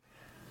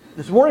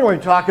This morning we're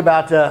going to talk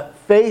about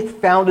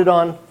Faith Founded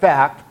on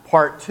Fact,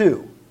 Part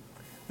 2.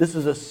 This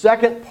is a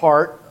second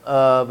part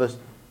of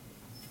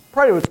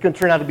probably what's going to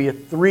turn out to be a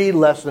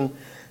 3-lesson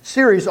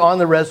series on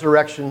the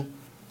resurrection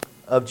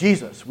of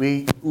Jesus.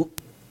 We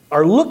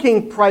are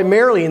looking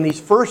primarily in these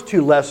first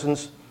 2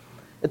 lessons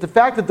at the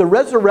fact that the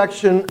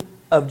resurrection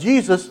of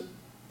Jesus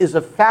is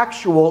a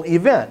factual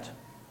event.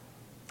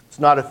 It's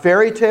not a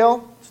fairy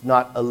tale, it's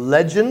not a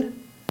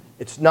legend,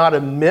 it's not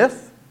a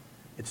myth,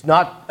 it's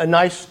not a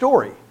nice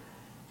story.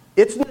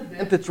 It's an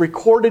event that's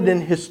recorded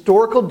in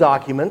historical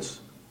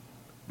documents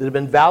that have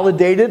been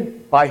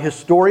validated by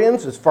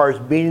historians as far as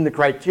meeting the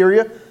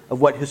criteria of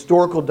what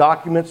historical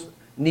documents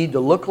need to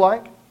look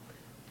like.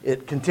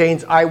 It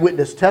contains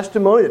eyewitness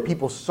testimony that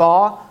people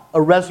saw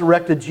a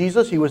resurrected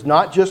Jesus. He was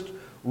not just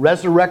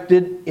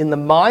resurrected in the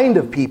mind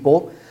of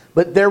people,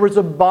 but there was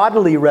a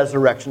bodily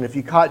resurrection. If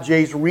you caught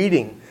Jay's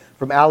reading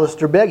from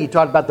Alistair Begg, he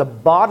talked about the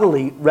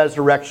bodily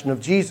resurrection of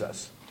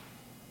Jesus.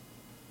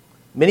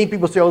 Many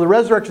people say, oh, the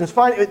resurrection is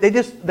fine.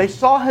 They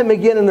saw him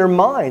again in their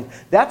mind.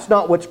 That's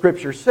not what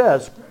Scripture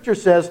says. Scripture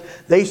says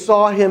they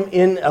saw him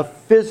in a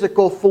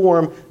physical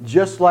form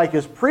just like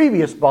his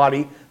previous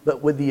body,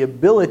 but with the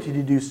ability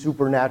to do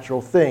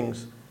supernatural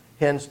things,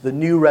 hence the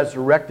new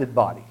resurrected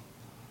body.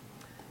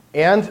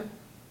 And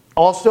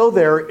also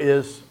there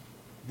is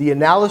the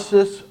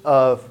analysis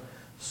of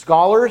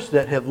scholars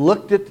that have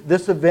looked at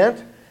this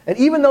event, and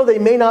even though they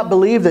may not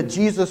believe that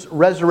Jesus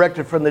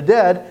resurrected from the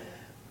dead,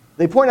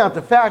 they point out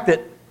the fact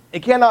that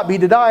it cannot be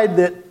denied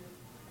that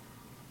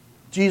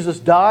Jesus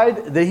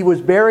died, that he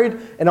was buried,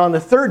 and on the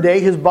third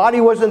day his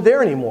body wasn't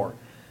there anymore.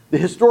 The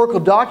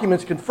historical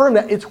documents confirm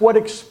that. It's what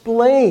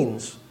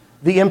explains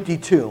the empty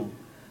tomb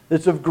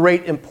that's of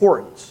great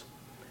importance.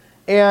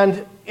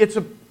 And it's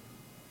an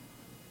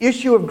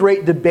issue of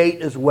great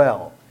debate as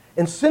well.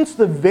 And since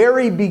the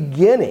very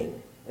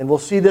beginning, and we'll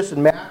see this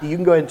in Matthew, you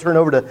can go ahead and turn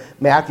over to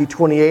Matthew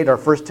 28, our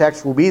first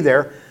text will be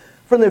there.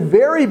 From the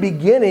very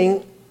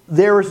beginning,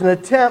 there was an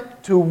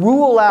attempt to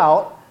rule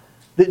out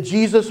that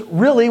Jesus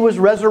really was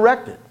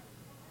resurrected.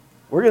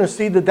 We're going to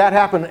see that that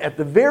happened at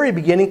the very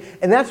beginning,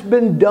 and that's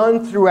been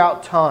done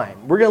throughout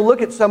time. We're going to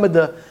look at some of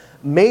the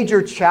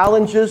major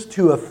challenges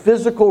to a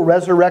physical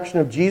resurrection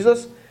of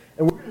Jesus,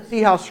 and we're going to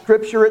see how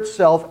Scripture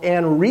itself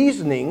and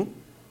reasoning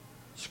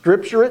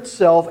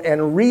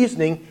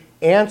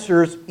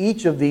answers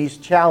each of these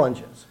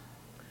challenges.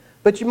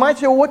 But you might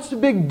say, well, what's the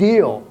big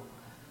deal?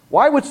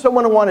 Why would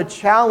someone want to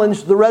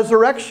challenge the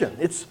resurrection?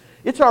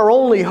 It's our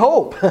only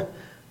hope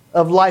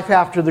of life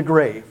after the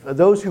grave.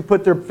 Those who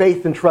put their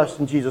faith and trust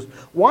in Jesus.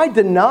 Why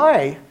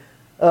deny,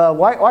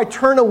 why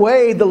turn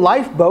away the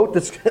lifeboat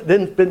that's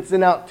been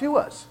sent out to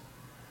us?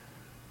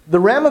 The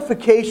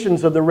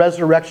ramifications of the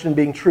resurrection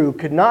being true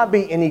could not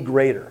be any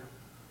greater.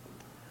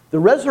 The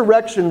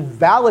resurrection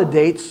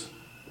validates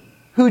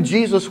who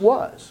Jesus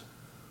was.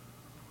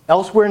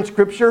 Elsewhere in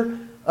Scripture,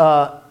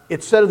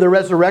 it said of the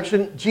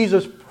resurrection,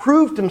 Jesus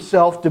proved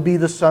himself to be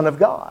the Son of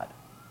God.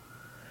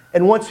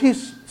 And once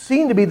he's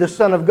seen to be the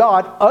Son of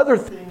God, other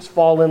things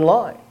fall in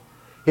line.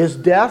 His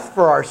death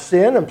for our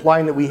sin,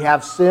 implying that we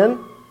have sin,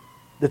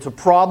 that's a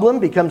problem,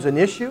 becomes an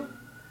issue.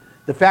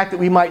 The fact that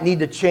we might need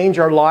to change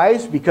our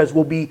lives because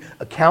we'll be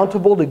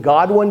accountable to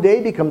God one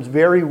day becomes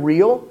very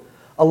real.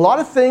 A lot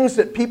of things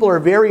that people are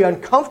very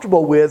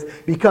uncomfortable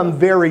with become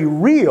very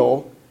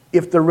real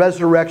if the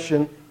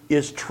resurrection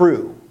is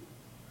true.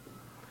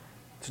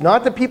 It's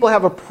not that people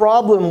have a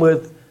problem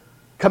with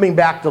coming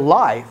back to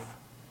life.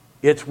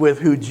 It's with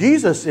who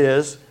Jesus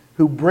is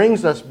who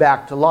brings us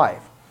back to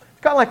life.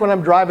 It's kind of like when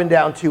I'm driving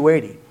down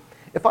 280.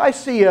 If I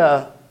see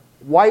a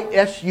white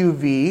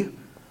SUV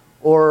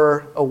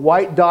or a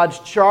white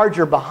Dodge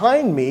Charger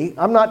behind me,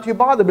 I'm not too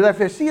bothered. But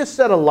if I see a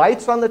set of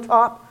lights on the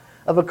top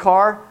of a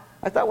car,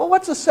 I thought, well,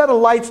 what's a set of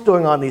lights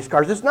doing on these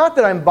cars? It's not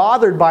that I'm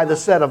bothered by the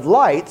set of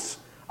lights.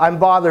 I'm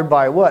bothered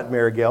by what,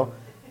 Marigil?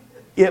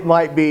 It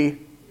might be,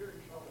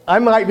 I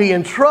might be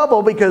in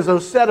trouble because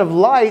those set of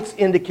lights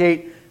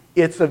indicate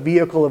it's a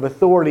vehicle of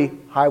authority,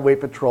 highway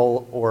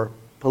patrol, or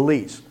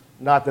police.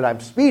 Not that I'm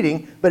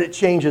speeding, but it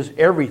changes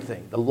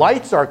everything. The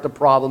lights aren't the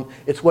problem,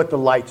 it's what the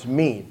lights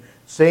mean.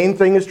 Same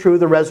thing is true of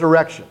the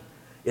resurrection.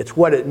 It's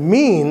what it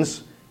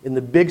means in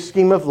the big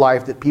scheme of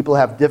life that people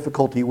have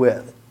difficulty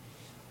with.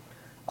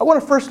 I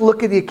want to first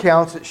look at the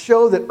accounts that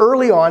show that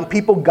early on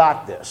people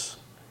got this,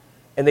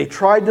 and they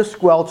tried to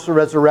squelch the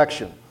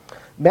resurrection.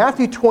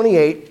 Matthew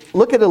 28,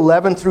 look at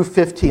 11 through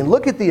 15.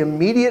 Look at the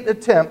immediate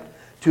attempt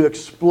to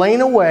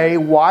explain away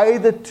why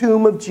the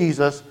tomb of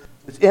Jesus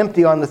is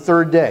empty on the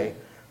third day.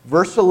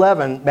 Verse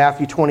 11,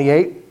 Matthew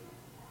 28.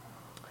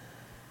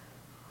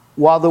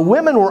 While the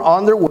women were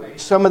on their way,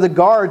 some of the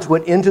guards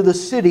went into the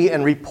city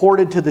and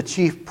reported to the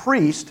chief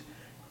priest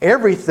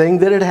everything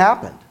that had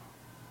happened.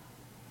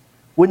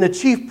 When the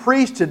chief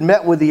priest had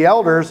met with the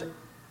elders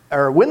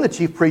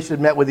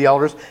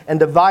and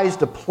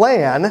devised a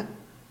plan,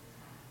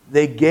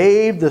 they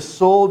gave the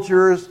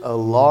soldiers a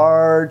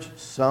large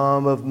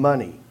sum of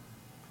money.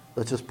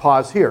 Let's just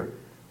pause here.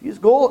 These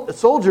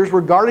soldiers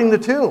were guarding the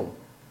tomb.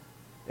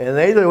 And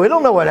we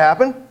don't know what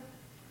happened.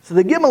 So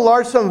they give him a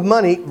large sum of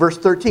money, verse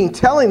 13,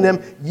 telling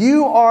them,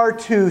 you are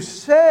to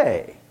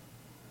say,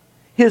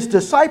 his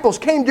disciples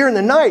came during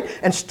the night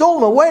and stole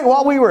him away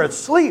while we were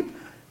asleep.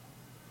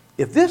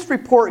 If this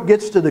report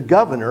gets to the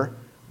governor,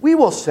 we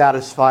will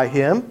satisfy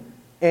him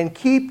and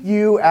keep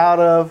you out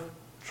of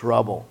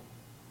trouble.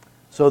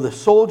 So the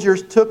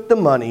soldiers took the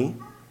money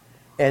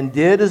and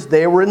did as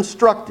they were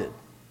instructed.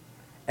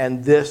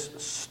 And this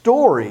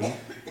story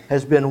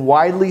has been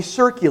widely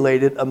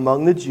circulated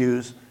among the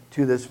Jews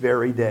to this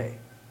very day.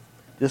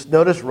 Just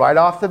notice right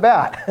off the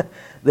bat,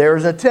 there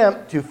is an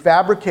attempt to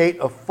fabricate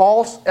a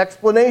false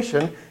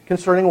explanation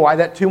concerning why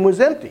that tomb was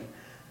empty.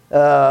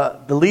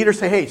 The leaders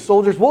say, hey,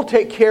 soldiers, we'll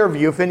take care of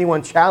you if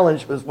anyone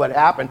challenges what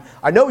happened.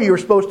 I know you were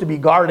supposed to be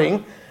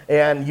guarding,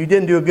 and you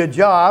didn't do a good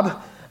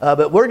job,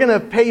 but we're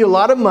going to pay you a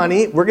lot of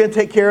money. We're going to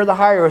take care of the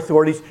higher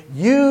authorities.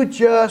 You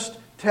just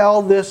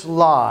tell this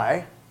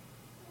lie.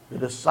 The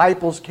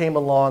disciples came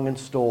along and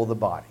stole the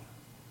body.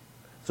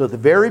 So at the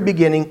very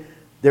beginning,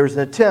 there was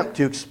an attempt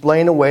to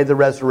explain away the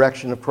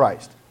resurrection of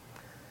Christ.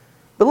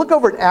 But look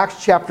over at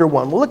Acts chapter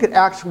 1. We'll look at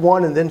Acts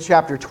 1 and then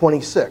chapter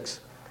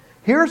 26.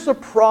 Here's the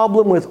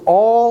problem with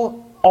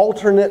all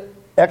alternate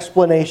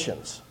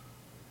explanations.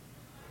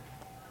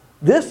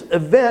 This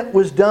event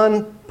was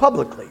done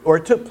publicly, or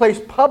it took place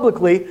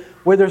publicly,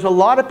 where there's a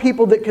lot of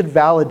people that could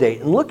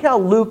validate. And look how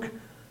Luke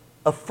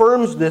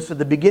affirms this at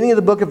the beginning of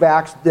the book of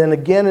Acts, then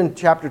again in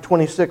chapter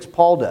 26,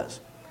 Paul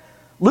does.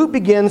 Luke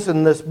begins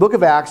in this book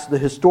of Acts, the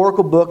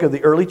historical book of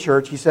the early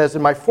church. He says,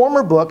 in my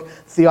former book,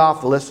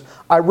 Theophilus,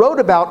 I wrote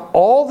about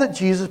all that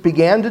Jesus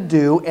began to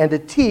do and to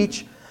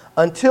teach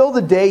until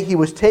the day he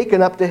was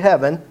taken up to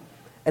heaven,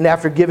 and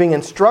after giving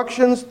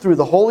instructions through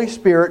the Holy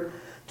Spirit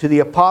to the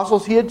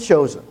apostles he had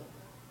chosen.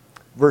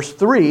 Verse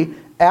 3,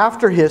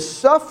 after his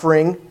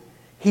suffering,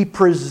 he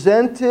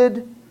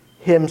presented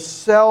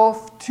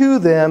himself to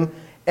them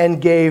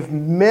and gave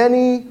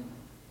many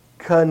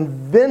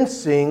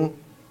convincing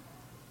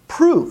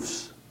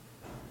proofs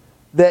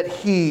that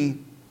he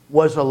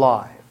was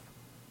alive.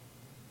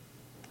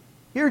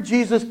 Here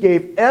Jesus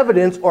gave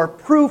evidence or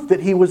proof that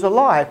he was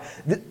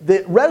alive.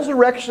 The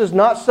resurrection is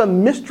not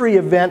some mystery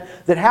event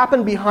that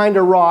happened behind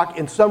a rock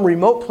in some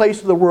remote place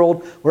of the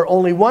world where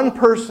only one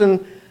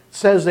person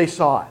says they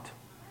saw it.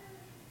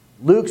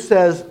 Luke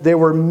says there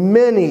were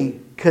many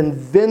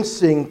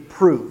convincing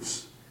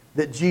proofs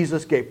that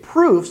Jesus gave.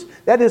 Proofs,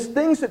 that is,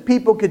 things that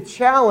people could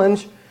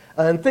challenge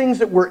and things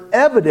that were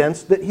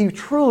evidence that he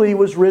truly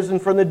was risen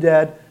from the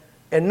dead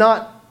and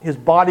not his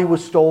body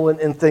was stolen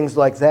and things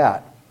like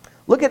that.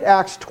 Look at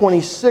Acts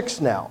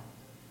 26 now.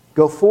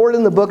 Go forward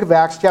in the book of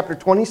Acts, chapter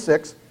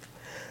 26.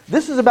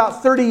 This is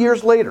about 30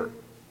 years later.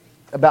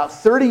 About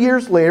 30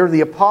 years later,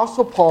 the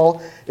Apostle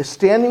Paul is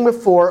standing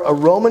before a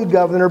Roman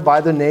governor by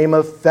the name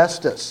of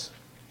Festus.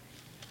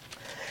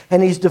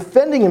 And he's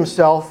defending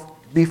himself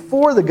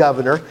before the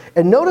governor.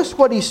 And notice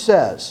what he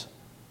says,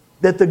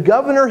 that the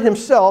governor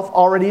himself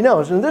already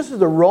knows. And this is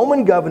the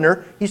Roman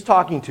governor he's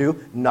talking to,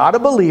 not a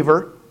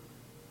believer.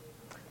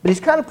 But he's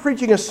kind of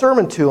preaching a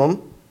sermon to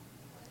him.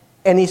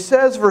 And he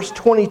says, verse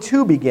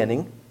 22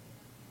 beginning,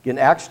 in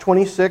Acts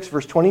 26,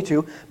 verse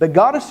 22, but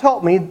God has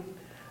helped me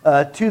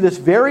to this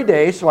very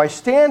day, so I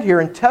stand here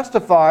and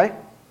testify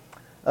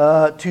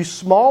to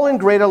small and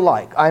great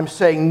alike. I'm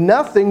saying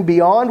nothing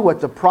beyond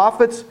what the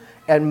prophets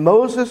and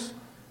Moses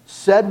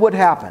said would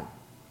happen.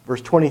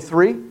 Verse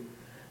 23,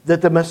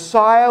 that the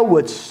Messiah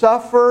would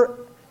suffer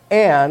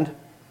and,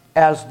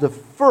 as the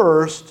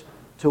first,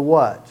 to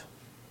what?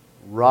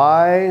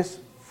 Rise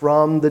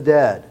from the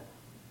dead.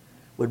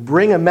 Would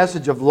bring a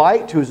message of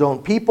light to his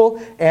own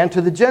people and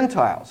to the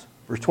Gentiles.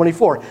 Verse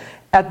 24.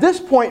 At this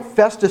point,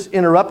 Festus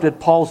interrupted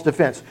Paul's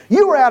defense.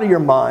 You are out of your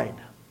mind,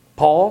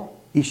 Paul,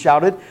 he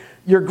shouted.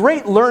 Your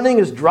great learning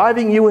is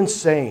driving you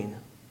insane.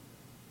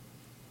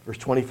 Verse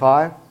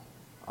 25.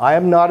 I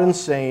am not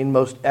insane,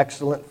 most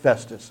excellent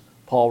Festus,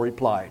 Paul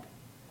replied.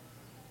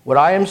 What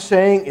I am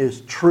saying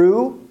is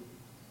true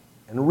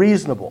and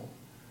reasonable.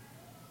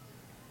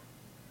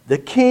 The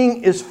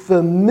king is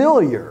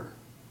familiar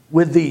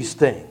with these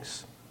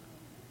things,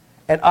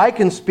 and I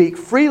can speak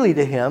freely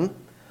to him.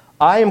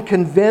 I am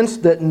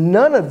convinced that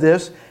none of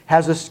this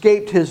has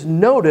escaped his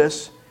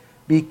notice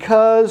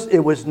because it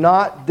was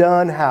not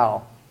done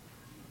how?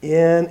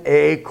 In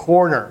a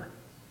corner.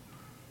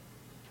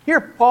 Here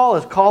Paul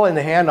is calling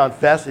the hand on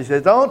Festus. He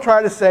says, don't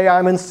try to say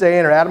I'm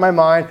insane or out of my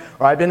mind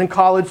or I've been in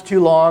college too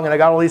long and I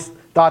got all these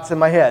thoughts in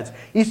my head.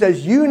 He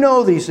says, you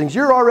know these things.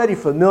 You're already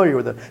familiar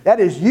with them.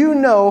 That is, you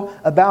know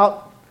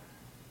about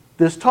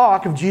this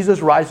talk of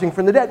Jesus rising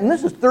from the dead. And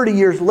this is 30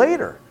 years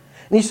later.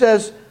 And he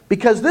says,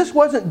 because this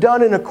wasn't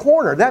done in a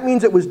corner, that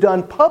means it was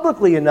done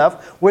publicly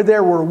enough where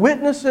there were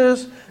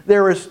witnesses,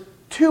 there was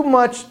too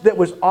much that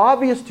was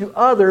obvious to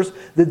others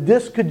that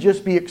this could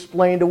just be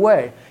explained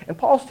away. And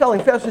Paul's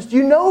telling Festus, do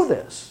you know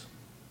this?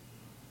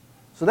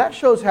 So that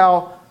shows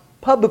how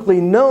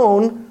publicly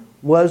known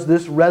was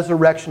this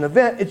resurrection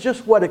event. It's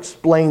just what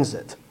explains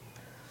it.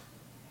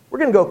 We're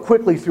going to go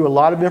quickly through a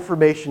lot of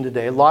information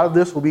today. A lot of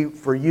this will be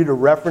for you to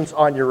reference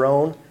on your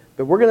own,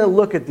 but we're going to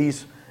look at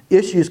these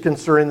issues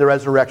concerning the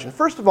resurrection.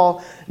 First of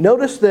all,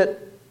 notice that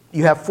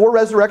you have 4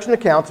 resurrection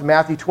accounts: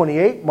 Matthew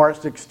 28,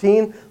 Mark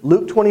 16,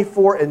 Luke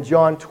 24, and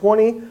John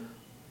 20,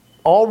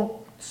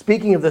 all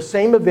speaking of the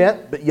same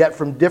event, but yet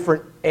from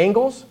different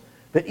angles.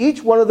 But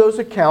each one of those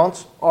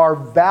accounts are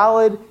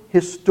valid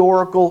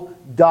historical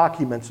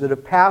documents that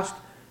have passed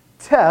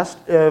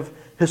test of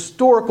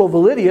historical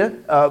validity,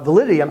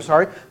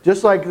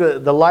 just like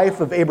the life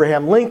of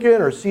Abraham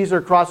Lincoln or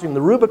Caesar crossing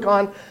the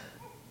Rubicon.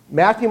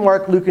 Matthew,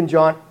 Mark, Luke, and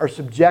John are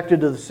subjected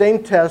to the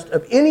same test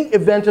of any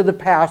event of the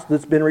past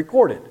that's been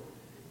recorded.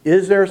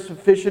 Is there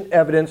sufficient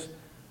evidence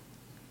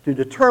to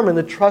determine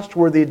the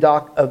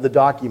trustworthiness of the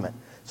document?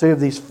 So you have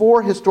these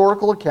 4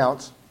 historical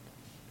accounts.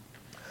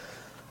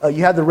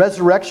 You have the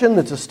resurrection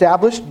that's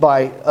established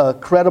by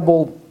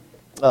credible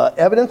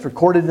evidence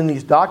recorded in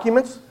these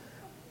documents,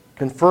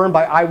 confirmed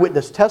by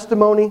eyewitness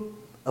testimony,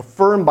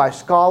 affirmed by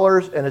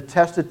scholars, and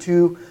attested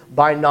to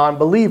by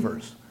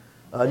non-believers.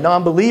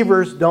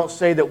 Non-believers don't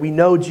say that we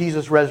know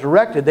Jesus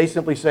resurrected. They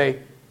simply say,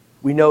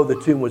 we know the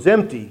tomb was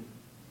empty.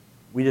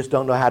 We just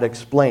don't know how to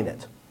explain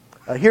it.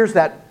 Here's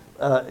that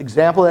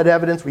example of that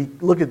evidence. We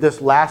looked at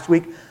this last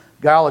week.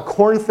 Guy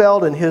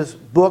Kornfeld, in his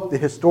book, The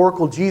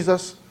Historical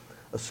Jesus,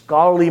 a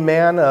scholarly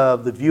man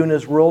of the view in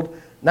his world,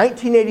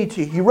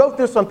 1982, he wrote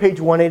this on page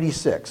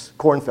 186,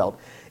 Kornfeld.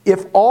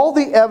 If all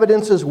the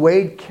evidence is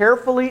weighed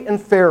carefully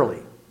and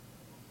fairly,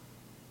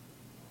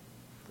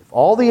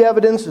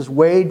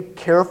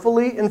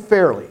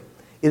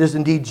 it is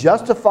indeed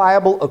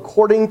justifiable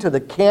according to the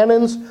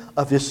canons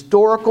of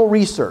historical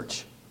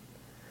research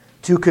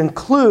to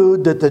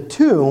conclude that the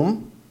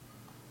tomb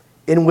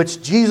in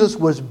which Jesus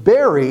was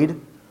buried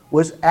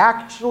was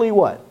actually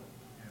what?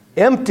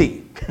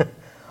 Empty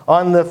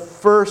on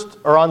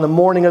the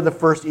morning of the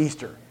first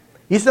Easter.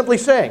 He's simply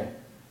saying,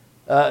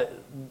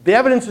 the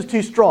evidence is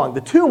too strong.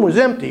 The tomb was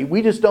empty.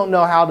 We just don't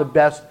know how to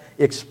best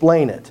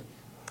explain it.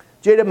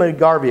 J.W.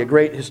 McGarvey, a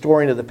great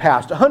historian of the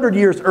past, 100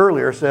 years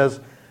earlier says,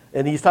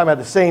 and he's talking about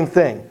the same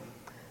thing,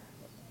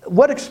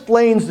 what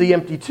explains the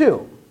empty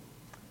tomb?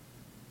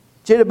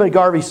 J.W.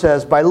 McGarvey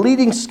says, by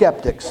leading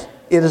skeptics,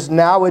 it is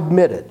now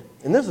admitted,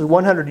 and this is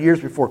 100 years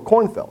before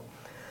Kornfeld,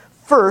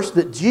 first,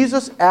 that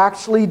Jesus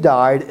actually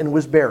died and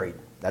was buried.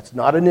 That's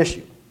not an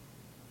issue.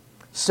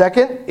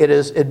 Second, it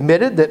is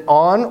admitted that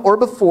on or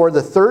before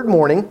the 3rd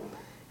morning,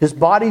 his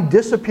body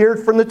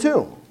disappeared from the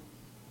tomb.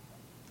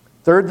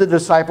 Third, the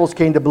disciples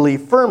came to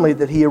believe firmly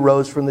that he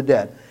arose from the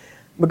dead.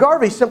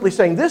 McGarvey is simply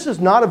saying this is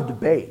not of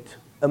debate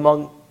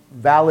among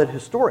valid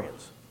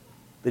historians.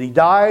 That he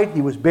died,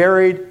 he was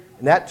buried,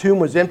 and that tomb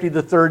was empty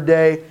the 3rd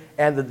day,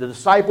 and that the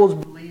disciples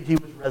believed he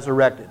was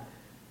resurrected.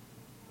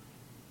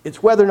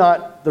 It's whether or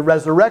not the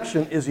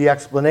resurrection is the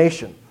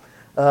explanation.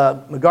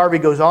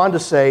 McGarvey goes on to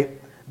say,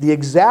 the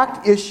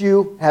exact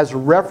issue has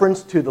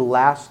reference to the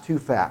last 2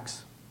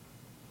 facts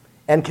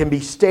and can be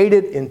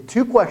stated in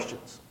 2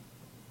 questions.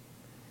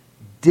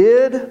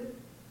 Did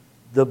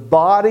the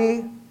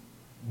body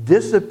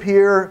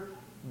disappear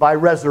by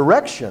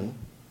resurrection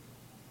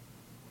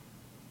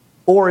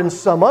or in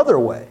some other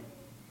way?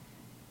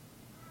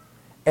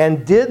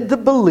 And did the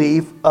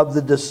belief of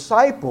the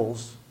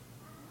disciples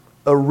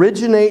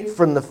originate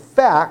from the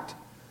fact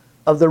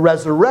of the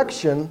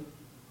resurrection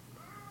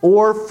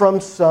or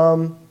from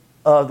some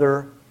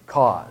other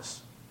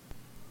cause?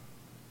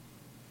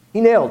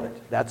 He nailed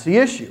it. That's the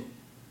issue.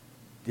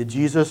 Did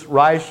Jesus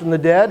rise from the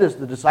dead as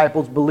the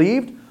disciples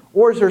believed,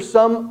 or is there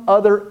some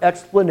other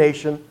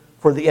explanation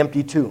for the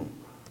empty tomb?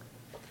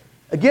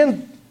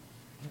 Again,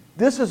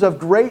 this is of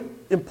great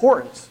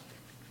importance.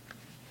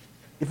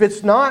 If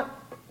it's not,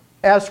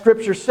 as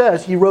Scripture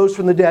says, he rose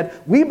from the dead,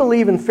 we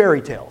believe in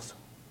fairy tales.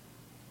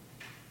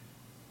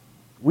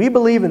 We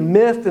believe in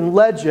myth and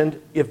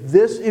legend if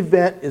this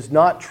event is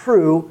not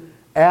true,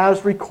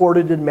 as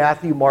recorded in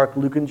Matthew, Mark,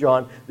 Luke, and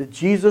John, that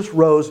Jesus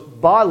rose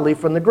bodily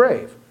from the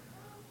grave.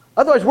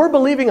 Otherwise, we're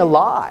believing a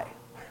lie.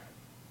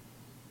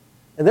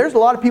 And there's a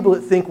lot of people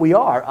that think we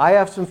are. I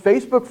have some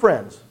Facebook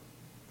friends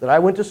that I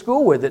went to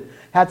school with that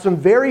had some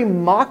very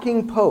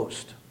mocking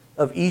posts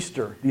of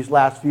Easter these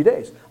last few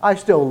days. I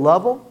still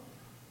love them,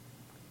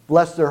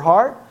 bless their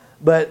heart,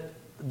 but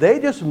they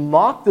just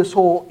mock this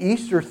whole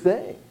Easter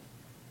thing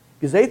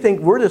because they think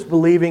we're just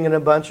believing in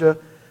a bunch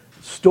of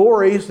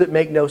stories that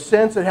make no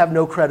sense and have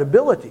no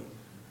credibility.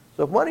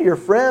 So if one of your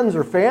friends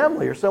or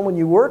family or someone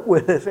you work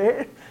with is,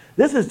 hey,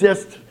 this is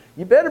just,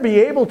 you better be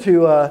able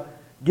to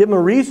give them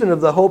a reason of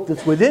the hope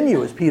that's within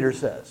you, as Peter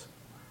says.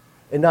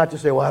 And not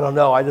just say, well, I don't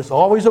know, I just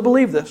always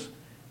believe this.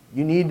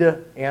 You need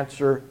to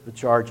answer the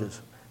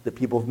charges that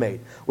people have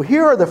made. Well,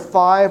 here are the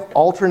 5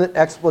 alternate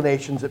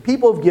explanations that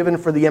people have given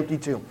for the empty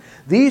tomb.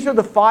 These are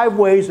the 5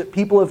 ways that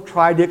people have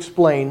tried to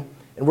explain,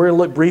 and we're going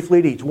to look briefly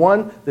at each.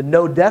 1, the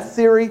no-death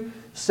theory.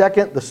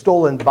 2nd, the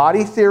stolen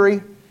body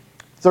theory.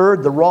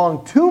 3rd, the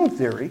wrong tomb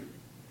theory.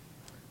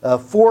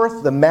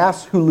 4th, the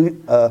mass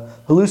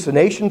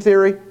hallucination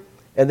theory.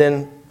 And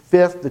then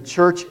 5th, the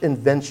church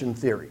invention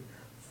theory.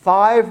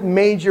 5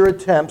 major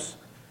attempts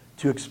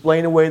to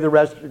explain away the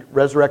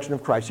resurrection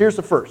of Christ. Here's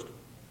the first.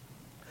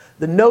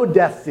 The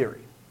no-death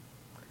theory.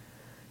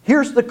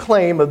 Here's the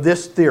claim of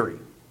this theory.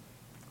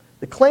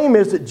 The claim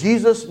is that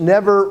Jesus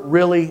never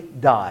really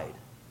died.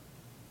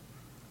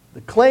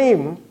 The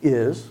claim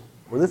is,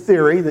 or the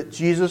theory, that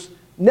Jesus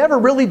never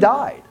really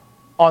died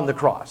on the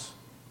cross.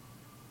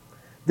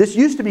 This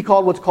used to be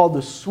called what's called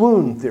the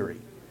swoon theory.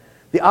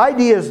 The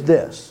idea is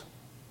this,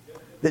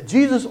 that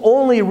Jesus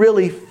only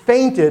really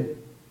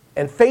fainted,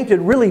 and fainted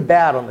really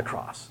bad on the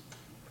cross.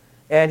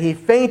 And he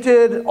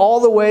fainted all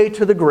the way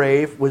to the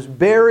grave, was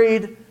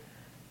buried,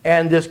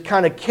 and just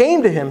kind of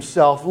came to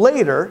himself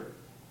later,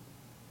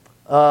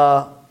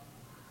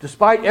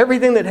 despite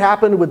everything that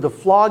happened with the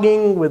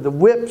flogging, with the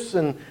whips,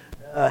 and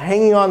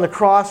hanging on the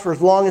cross for as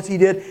long as he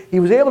did. He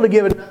was able to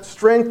give enough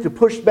strength to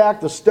push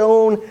back the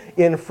stone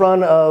in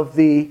front of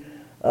the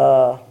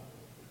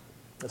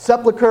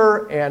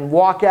sepulcher and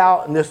walk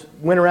out, and this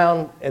went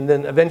around and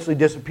then eventually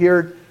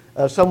disappeared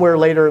somewhere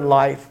later in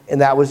life, and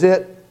that was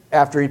it,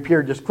 after he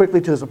appeared just quickly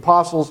to his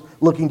apostles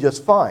looking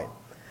just fine.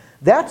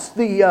 That's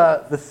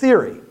the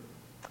theory.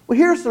 Well,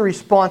 here's the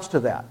response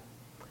to that.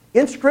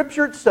 In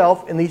Scripture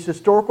itself, in these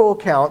historical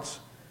accounts,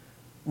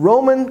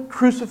 Roman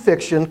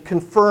crucifixion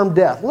confirmed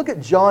death. Look at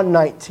John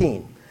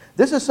 19.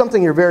 This is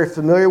something you're very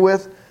familiar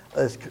with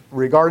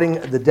regarding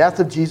the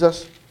death of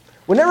Jesus.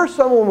 Whenever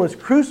someone was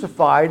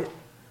crucified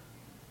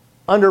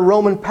under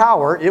Roman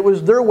power, it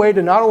was their way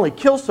to not only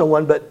kill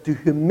someone, but to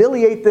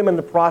humiliate them in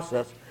the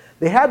process.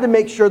 They had to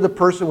make sure the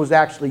person was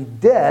actually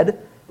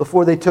dead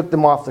before they took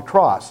them off the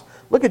cross.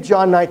 Look at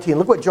John 19.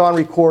 Look what John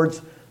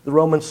records the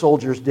Roman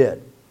soldiers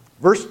did.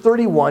 Verse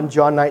 31,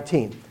 John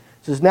 19. It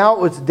says, "Now it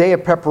was the day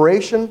of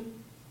preparation,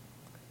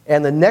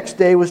 and the next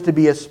day was to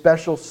be a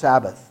special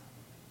Sabbath.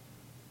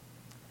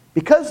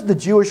 Because the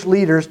Jewish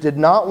leaders did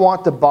not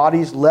want the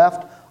bodies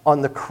left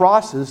on the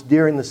crosses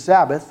during the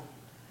Sabbath,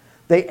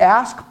 they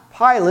asked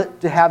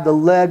Pilate to have the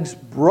legs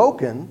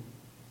broken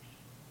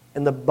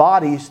and the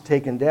bodies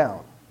taken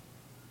down.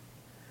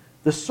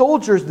 The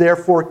soldiers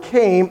therefore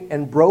came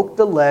and broke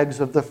the legs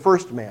of the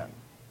first man."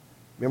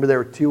 Remember, there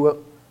were two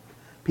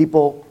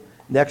people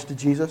next to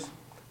Jesus?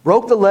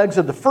 Broke the legs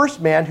of the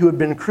first man who had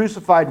been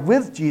crucified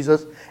with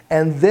Jesus,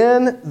 and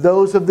then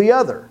those of the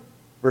other.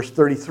 Verse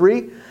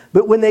 33,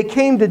 "But when they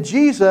came to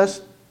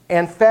Jesus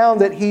and found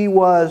that he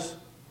was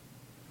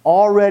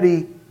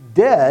already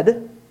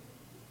dead,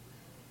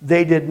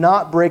 they did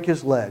not break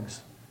his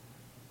legs.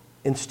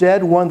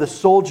 Instead, one of the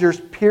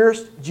soldiers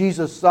pierced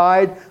Jesus'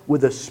 side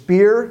with a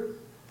spear,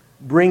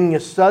 bringing a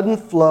sudden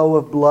flow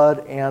of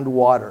blood and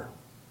water.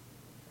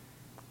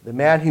 The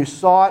man who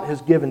saw it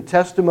has given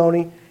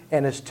testimony,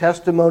 and his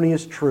testimony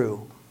is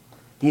true.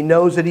 He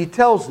knows that he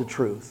tells the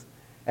truth,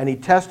 and he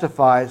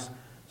testifies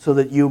so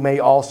that you may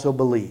also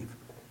believe."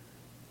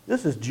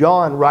 This is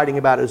John writing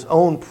about his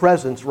own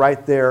presence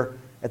right there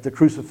at the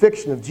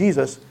crucifixion of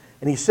Jesus.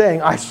 And he's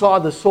saying, I saw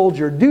the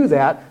soldier do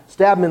that,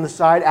 stab him in the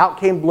side, out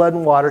came blood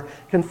and water,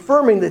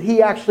 confirming that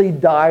he actually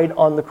died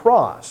on the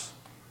cross.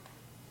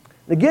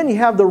 And again, you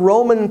have the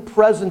Roman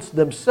presence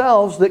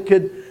themselves that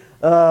could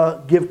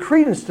give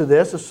credence to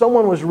this. If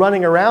someone was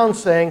running around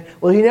saying,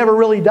 well, he never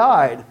really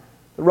died,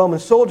 the Roman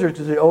soldiers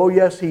would say, oh,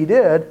 yes, he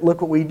did.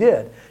 Look what we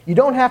did. You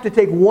don't have to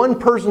take one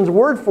person's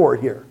word for it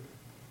here.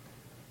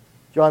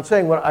 John's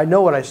saying, well, I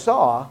know what I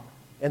saw,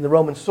 and the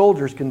Roman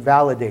soldiers can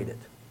validate it.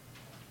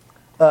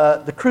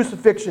 The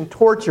crucifixion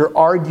torture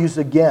argues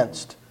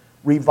against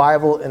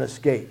revival and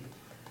escape.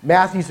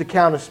 Matthew's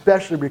account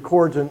especially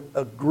records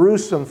a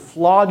gruesome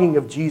flogging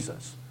of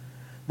Jesus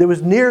that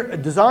was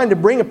designed to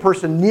bring a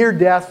person near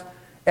death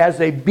as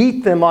they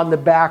beat them on the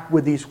back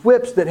with these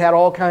whips that had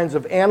all kinds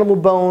of animal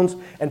bones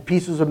and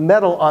pieces of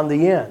metal on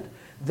the end.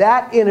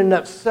 That in and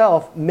of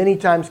itself many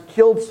times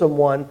killed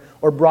someone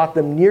or brought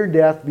them near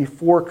death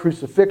before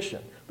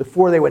crucifixion,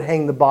 before they would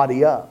hang the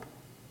body up.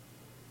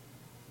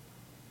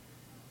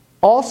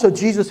 Also,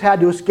 Jesus had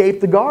to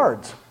escape the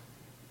guards.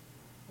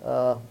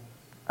 I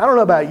don't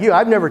know about you.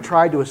 I've never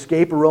tried to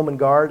escape a Roman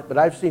guard, but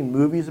I've seen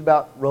movies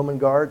about Roman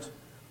guards.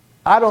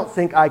 I don't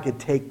think I could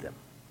take them.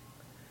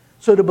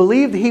 So to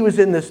believe that he was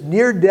in this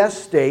near-death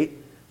state,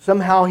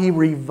 somehow he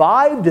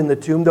revived in the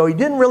tomb, though he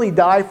didn't really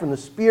die from the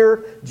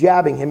spear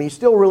jabbing him. He's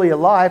still really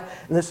alive.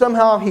 And then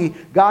somehow he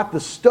got the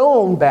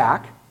stone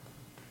back,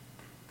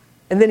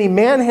 and then he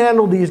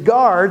manhandled these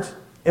guards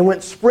and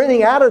went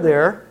sprinting out of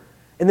there,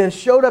 and then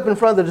showed up in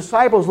front of the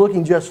disciples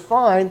looking just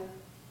fine,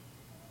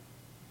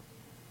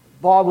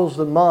 boggles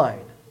the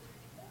mind.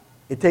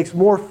 It takes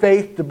more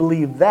faith to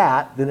believe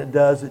that than it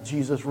does that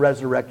Jesus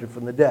resurrected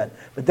from the dead.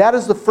 But that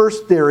is the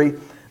first theory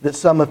that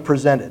some have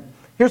presented.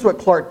 Here's what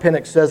Clark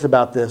Pinnock says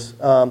about this.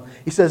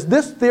 He says,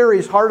 this theory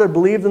is harder to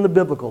believe than the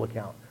biblical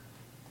account.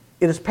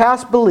 It is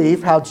past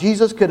belief how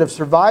Jesus could have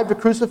survived a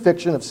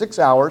crucifixion of 6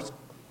 hours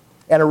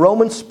and a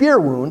Roman spear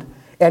wound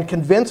and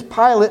convinced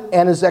Pilate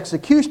and his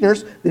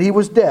executioners that he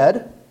was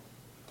dead.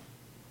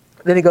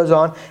 Then he goes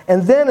on,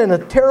 and then in a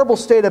terrible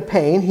state of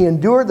pain, he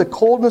endured the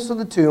coldness of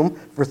the tomb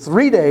for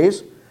 3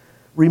 days,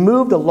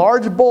 removed a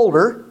large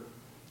boulder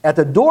at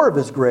the door of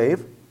his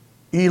grave,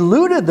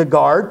 eluded the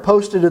guard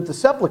posted at the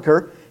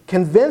sepulchre,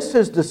 convinced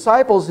his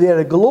disciples he had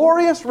a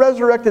glorious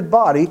resurrected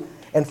body,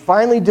 and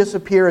finally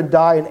disappear and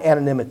die in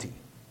anonymity.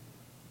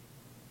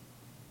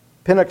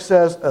 Pinnock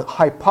says, a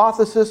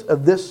hypothesis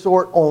of this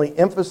sort only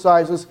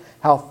emphasizes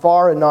how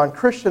far a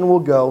non-Christian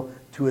will go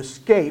to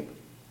escape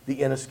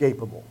the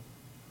inescapable.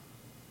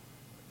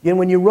 Again,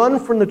 when you run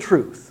from the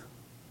truth,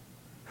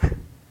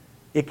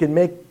 it can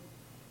make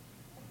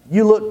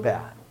you look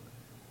bad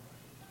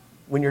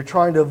when you're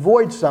trying to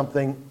avoid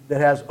something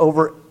that has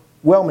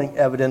overwhelming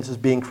evidence as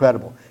being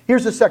credible.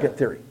 Here's the second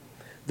theory,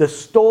 the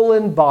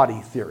stolen body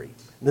theory.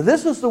 Now,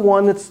 this is the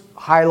one that's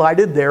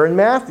highlighted there in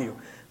Matthew.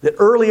 That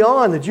early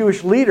on, the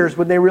Jewish leaders,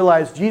 when they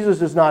realized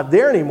Jesus is not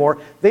there anymore,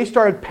 they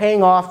started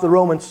paying off the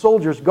Roman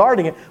soldiers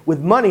guarding it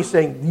with money,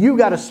 saying, you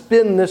got to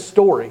spin this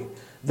story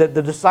that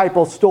the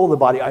disciples stole the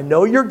body. I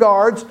know you're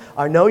guards.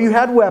 I know you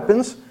had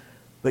weapons.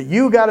 But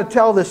you got to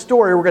tell this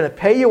story. We're going to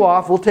pay you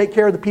off. We'll take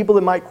care of the people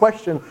that might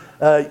question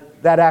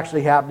that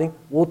actually happening.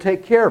 We'll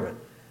take care of it.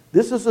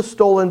 This is a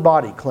stolen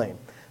body claim.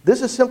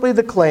 This is simply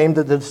the claim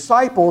that the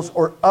disciples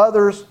or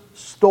others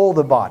stole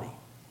the body.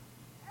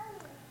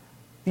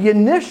 The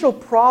initial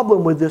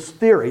problem with this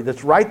theory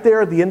that's right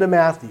there at the end of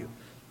Matthew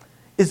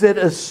is that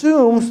it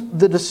assumes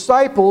the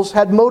disciples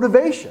had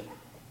motivation.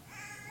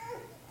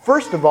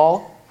 First of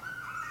all,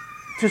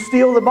 to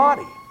steal the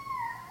body.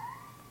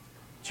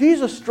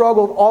 Jesus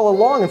struggled all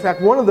along. In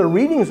fact, one of the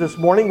readings this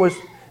morning was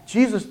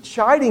Jesus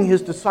chiding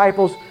his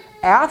disciples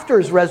after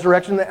his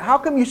resurrection that how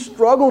come you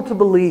struggle to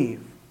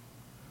believe?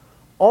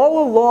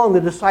 All along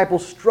the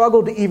disciples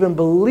struggled to even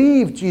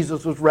believe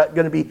Jesus was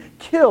going to be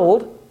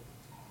killed,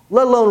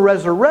 let alone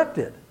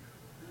resurrected.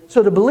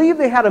 So to believe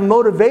they had a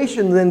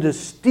motivation then to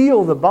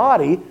steal the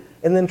body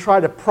and then try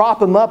to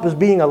prop him up as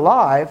being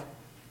alive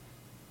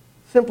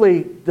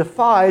simply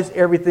defies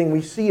everything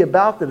we see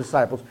about the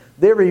disciples.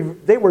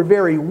 They were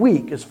very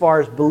weak as far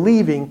as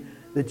believing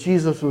that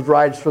Jesus was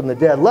raised from the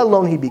dead, let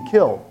alone he'd be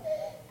killed.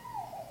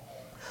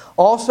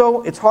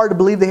 Also, it's hard to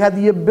believe they had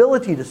the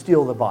ability to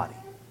steal the body.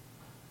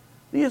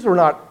 These were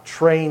not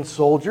trained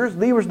soldiers.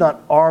 These were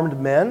not armed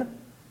men.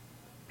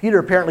 Peter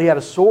apparently had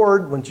a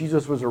sword when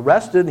Jesus was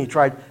arrested, and he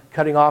tried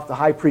cutting off the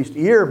high priest's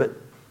ear, but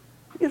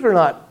these were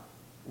not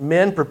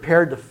men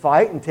prepared to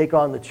fight and take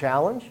on the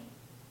challenge,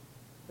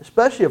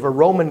 especially of a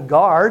Roman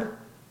guard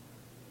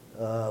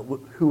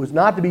who was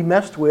not to be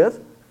messed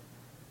with.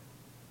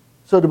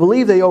 So to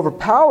believe they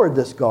overpowered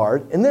this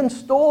guard and then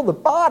stole the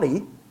body,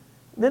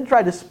 and then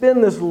tried to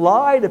spin this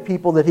lie to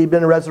people that he'd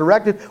been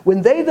resurrected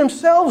when they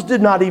themselves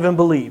did not even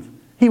believe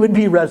he would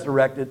be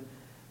resurrected,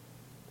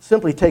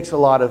 simply takes a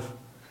lot of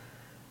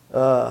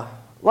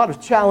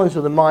challenge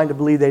of the mind to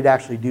believe they'd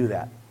actually do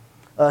that.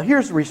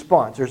 Here's the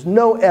response. There's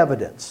no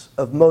evidence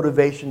of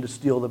motivation to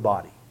steal the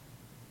body.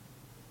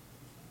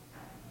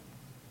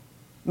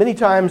 Many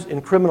times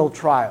in criminal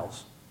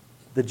trials,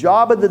 the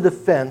job of the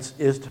defense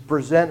is to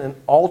present an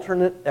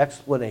alternate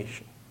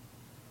explanation.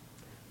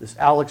 This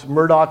Alex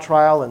Murdaugh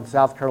trial in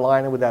South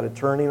Carolina with that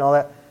attorney and all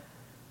that.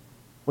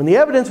 When the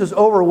evidence is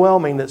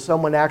overwhelming that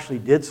someone actually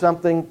did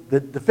something, the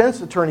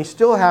defense attorneys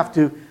still have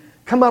to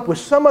come up with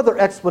some other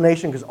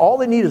explanation because all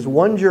they need is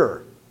one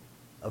juror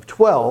of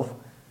 12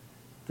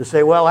 to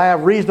say, well, I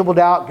have reasonable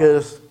doubt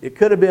because it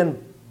could have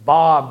been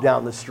Bob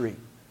down the street.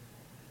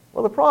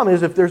 Well, the problem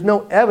is if there's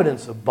no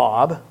evidence of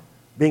Bob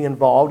being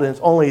involved and it's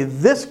only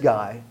this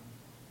guy,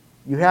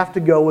 you have to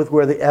go with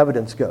where the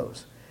evidence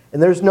goes.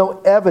 And there's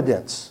no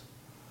evidence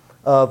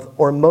of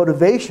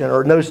motivation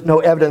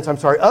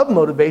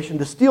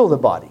to steal the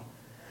body.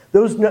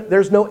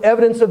 There's no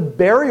evidence of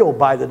burial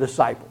by the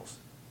disciples.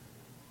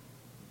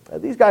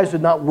 These guys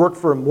did not work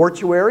for a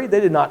mortuary.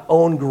 They did not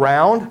own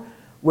ground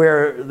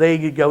where they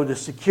could go to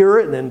secure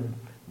it and then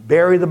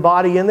bury the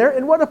body in there.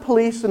 And what a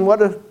police and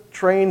what a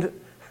trained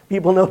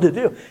people know to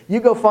do.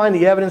 You go find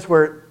the evidence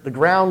where the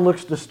ground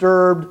looks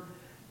disturbed.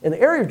 And the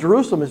area of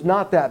Jerusalem is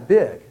not that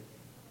big.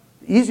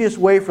 The easiest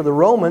way for the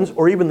Romans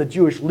or even the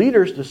Jewish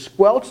leaders to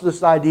squelch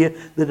this idea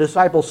the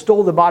disciples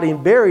stole the body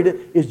and buried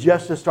it is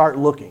just to start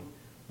looking.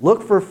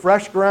 Look for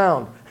fresh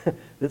ground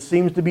that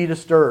seems to be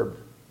disturbed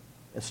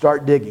and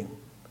start digging.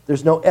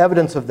 There's no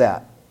evidence of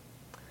that.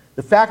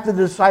 The fact that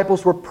the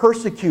disciples were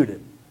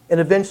persecuted and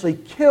eventually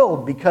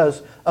killed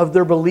because of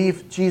their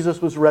belief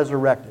Jesus was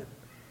resurrected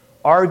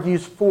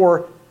argues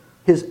for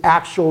his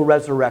actual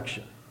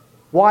resurrection.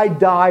 Why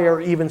die or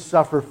even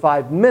suffer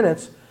 5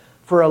 minutes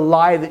for a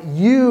lie that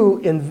you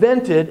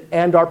invented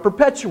and are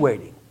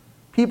perpetuating?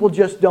 People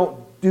just don't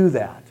do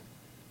that.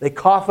 They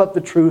cough up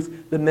the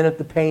truth the minute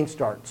the pain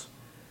starts.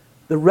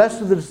 The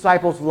rest of the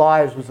disciples'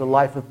 lives was a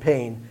life of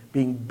pain,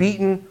 being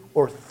beaten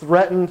or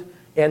threatened,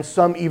 and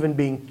some even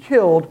being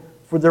killed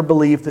for their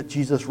belief that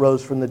Jesus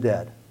rose from the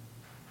dead.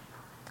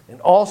 And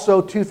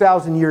also,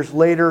 2,000 years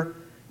later,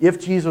 if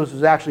Jesus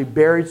was actually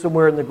buried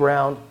somewhere in the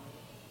ground,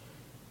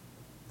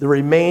 the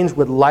remains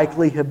would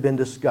likely have been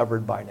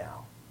discovered by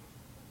now.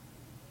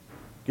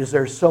 Because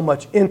there's so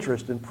much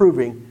interest in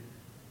proving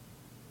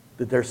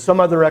that there's some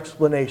other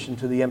explanation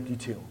to the empty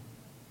tomb.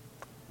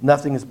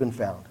 Nothing has been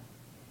found.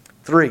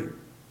 3,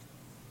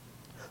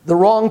 the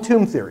wrong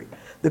tomb theory.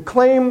 The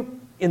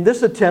claim in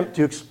this attempt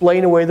to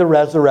explain away the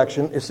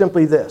resurrection is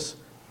simply this: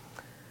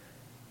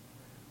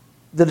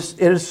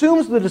 It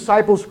assumes the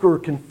disciples were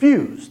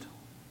confused.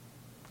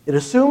 It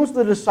assumes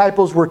the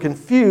disciples were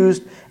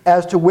confused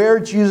as to where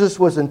Jesus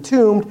was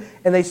entombed,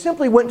 and they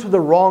simply went to the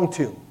wrong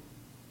tomb.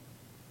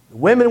 The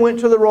women went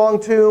to the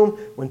wrong tomb.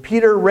 When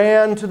Peter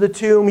ran to the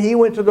tomb, he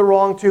went to the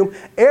wrong tomb.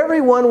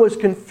 Everyone was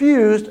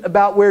confused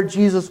about where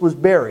Jesus was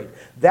buried.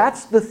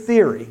 That's the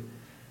theory.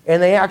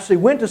 And they actually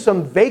went to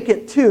some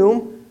vacant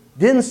tomb,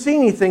 didn't see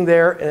anything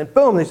there, and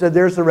boom, they said,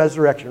 there's the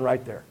resurrection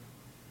right there.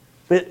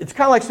 But it's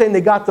kind of like saying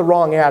they got the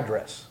wrong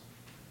address.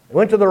 They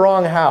went to the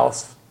wrong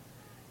house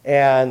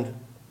and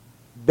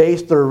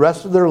based the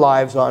rest of their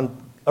lives on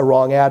a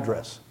wrong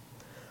address.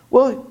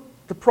 Well,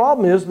 the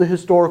problem is the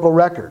historical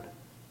record.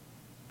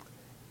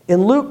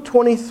 In Luke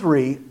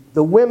 23,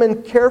 the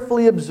women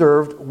carefully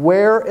observed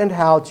where and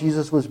how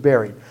Jesus was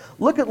buried.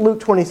 Look at Luke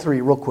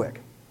 23 real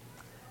quick.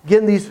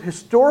 Again, these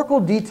historical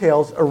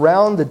details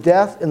around the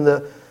death and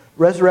the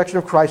resurrection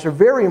of Christ are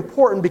very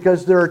important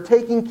because they're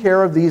taking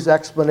care of these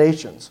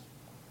explanations.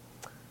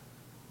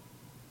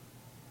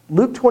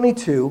 Luke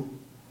 22,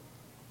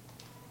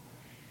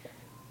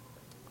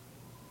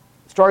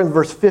 starting in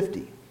verse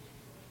 50.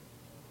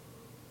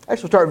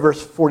 Actually, start in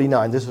verse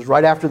 49. This is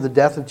right after the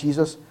death of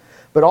Jesus.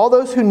 But all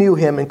those who knew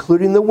him,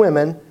 including the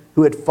women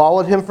who had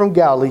followed him from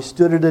Galilee,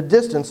 stood at a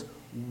distance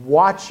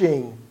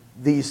watching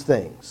these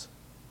things.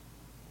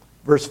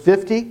 Verse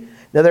 50.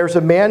 Now there was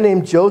a man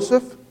named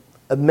Joseph,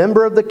 a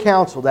member of the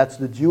council, that's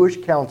the Jewish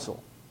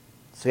council,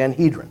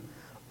 Sanhedrin,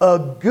 a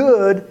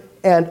good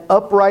and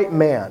upright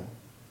man,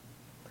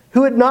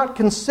 who had not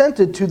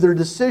consented to their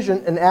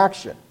decision and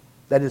action,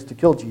 that is, to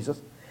kill Jesus.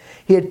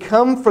 He had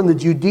come from the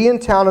Judean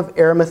town of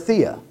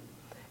Arimathea,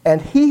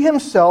 and he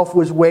himself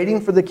was waiting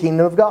for the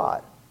kingdom of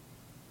God.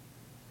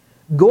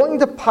 Going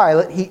to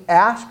Pilate, he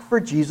asked for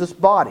Jesus'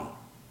 body.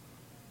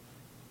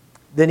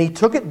 Then he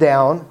took it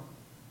down,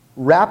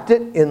 wrapped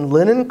it in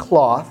linen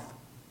cloth,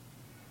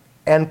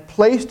 and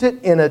placed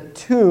it in a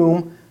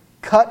tomb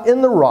cut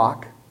in the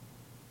rock,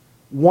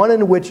 one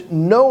in which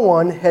no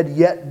one had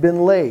yet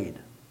been laid.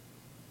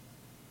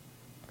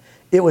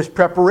 It was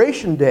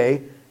preparation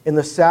day, and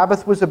the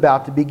Sabbath was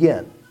about to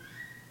begin.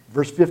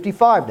 Verse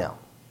 55 now.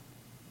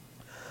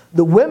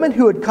 The women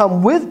who had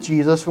come with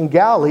Jesus from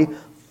Galilee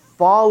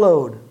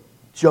followed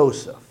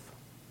Joseph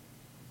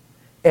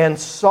and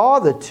saw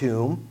the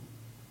tomb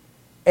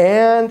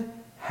and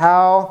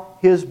how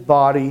his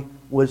body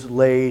was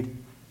laid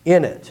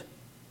in it.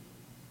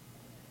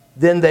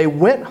 Then they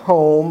went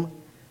home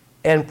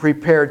and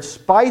prepared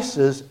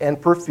spices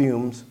and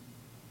perfumes,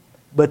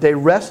 but they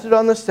rested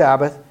on the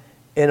Sabbath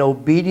in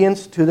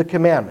obedience to the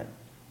commandment.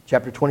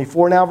 Chapter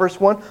 24 now, verse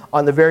 1.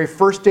 On the very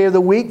first day of the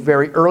week,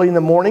 very early in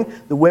the morning,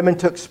 the women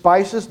took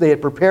spices they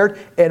had prepared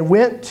and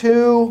went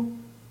to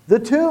the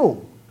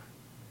tomb.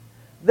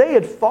 They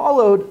had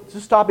followed,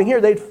 just stopping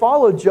here, they'd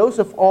followed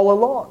Joseph all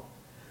along.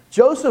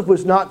 Joseph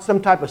was not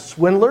some type of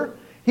swindler.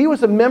 He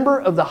was a member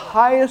of the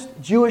highest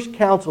Jewish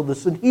council, the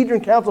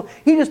Sanhedrin council.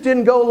 He just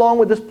didn't go along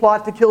with this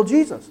plot to kill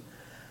Jesus.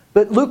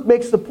 But Luke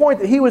makes the point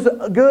that he was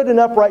a good and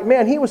upright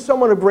man. He was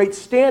someone of great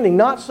standing,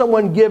 not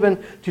someone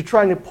given to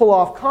trying to pull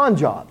off con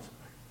jobs.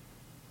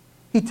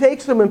 He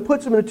takes him and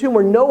puts him in a tomb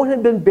where no one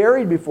had been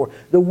buried before.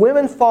 The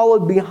women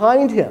followed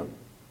behind him.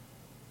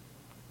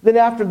 Then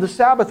after the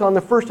Sabbath on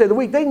the first day of the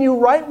week, they knew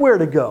right where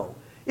to go.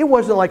 It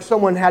wasn't like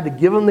someone had to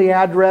give them the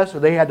address or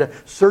they had to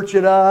search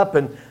it up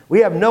and we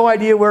have no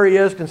idea where he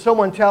is. Can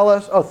someone tell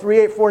us? Oh,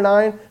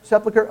 3849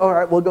 sepulcher? All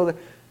right, we'll go there.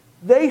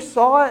 They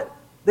saw it.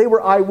 They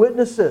were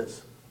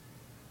eyewitnesses.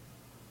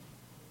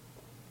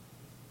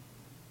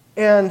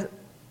 And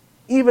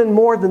even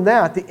more than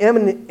that, the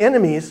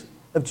enemies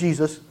of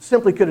Jesus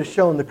simply could have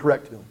shown the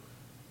correct tomb.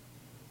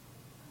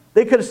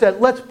 They could have said,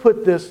 let's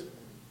put this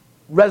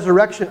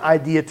resurrection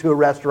idea to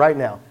rest right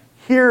now.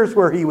 Here's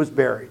where he was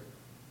buried.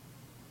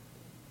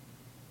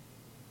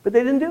 But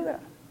they didn't do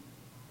that.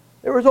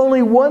 There was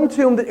only one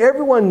tomb that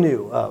everyone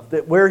knew of,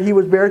 that where he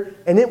was buried,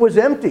 and it was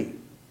empty.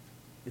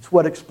 It's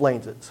what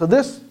explains it. So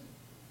this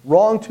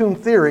wrong tomb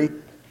theory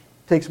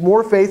takes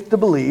more faith to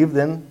believe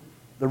than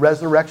the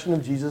resurrection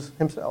of Jesus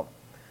himself.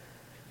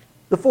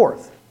 The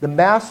fourth, the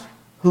mass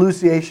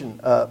hallucination.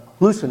 I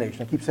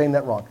keep saying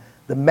that wrong.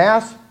 The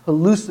mass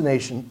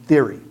hallucination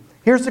theory.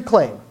 Here's the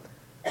claim.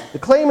 The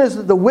claim is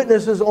that the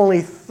witnesses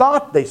only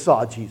thought they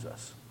saw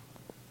Jesus.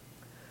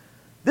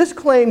 This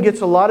claim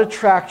gets a lot of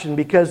traction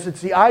because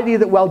it's the idea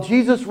that while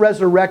Jesus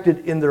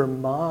resurrected in their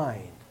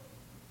mind,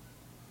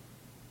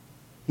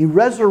 he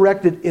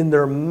resurrected in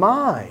their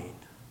mind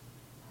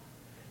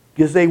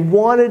because they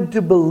wanted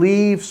to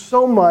believe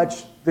so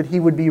much that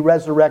he would be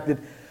resurrected.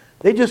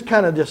 They just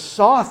kind of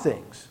saw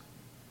things.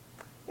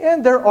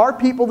 And there are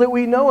people that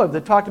we know of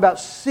that talked about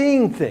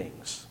seeing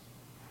things.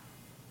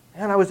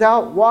 And I was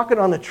out walking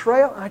on the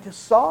trail and I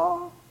just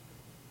saw.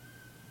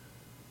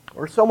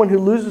 Or someone who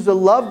loses a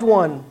loved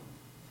one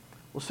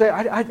will say,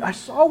 I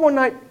saw one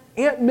night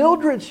Aunt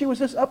Mildred, she was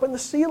just up in the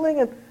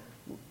ceiling.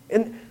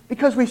 And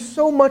because we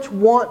so much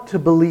want to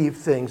believe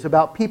things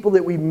about people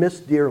that we miss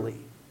dearly.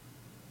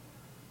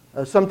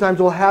 Sometimes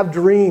we'll have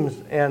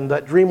dreams and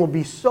that dream will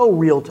be so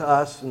real to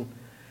us. And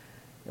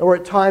or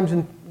at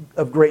times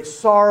of great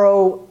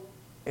sorrow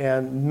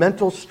and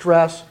mental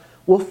stress,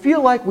 will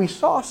feel like we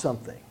saw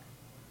something.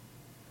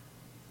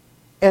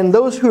 And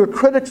those who are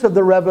critics of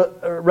the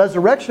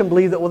resurrection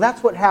believe that, well,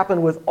 that's what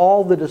happened with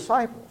all the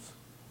disciples.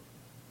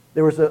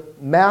 There was a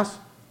mass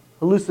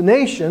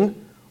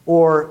hallucination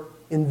or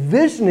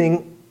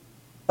envisioning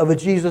of a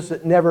Jesus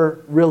that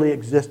never really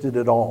existed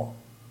at all.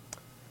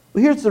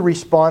 Well, here's the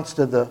response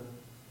to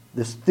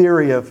this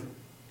theory of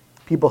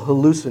people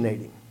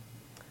hallucinating.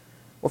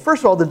 Well,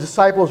 first of all, the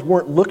disciples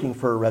weren't looking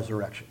for a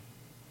resurrection.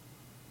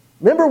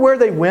 Remember where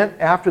they went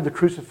after the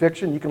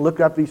crucifixion? You can look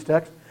up these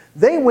texts.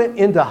 They went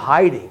into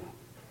hiding.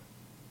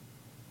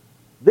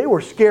 They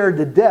were scared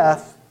to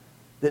death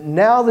that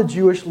now the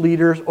Jewish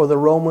leaders or the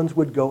Romans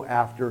would go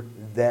after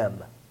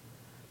them.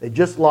 They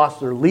just lost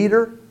their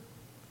leader.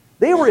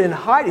 They were in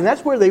hiding.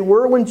 That's where they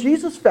were when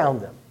Jesus found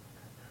them.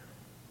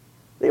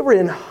 They were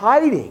in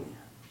hiding.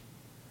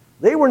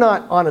 They were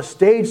not on a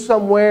stage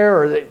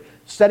somewhere or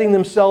setting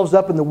themselves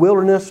up in the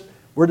wilderness.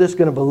 We're just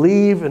going to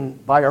believe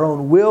and by our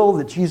own will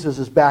that Jesus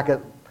is back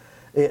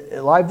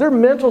alive. Their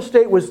mental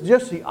state was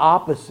just the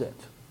opposite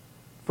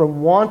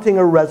from wanting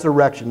a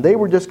resurrection. They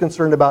were just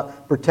concerned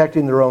about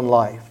protecting their own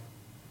life.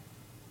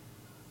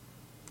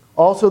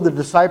 Also, the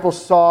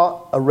disciples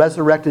saw a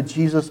resurrected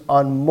Jesus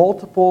on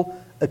multiple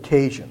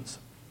occasions.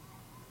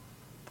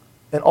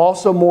 And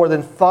also more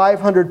than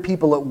 500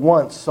 people at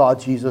once saw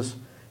Jesus.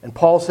 And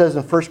Paul says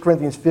in 1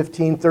 Corinthians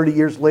 15, 30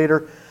 years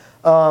later,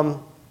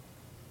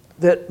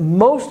 that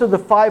most of the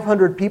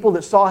 500 people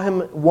that saw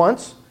him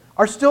once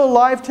are still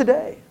alive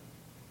today.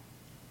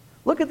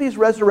 Look at these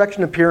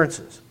resurrection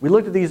appearances. We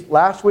looked at these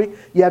last week.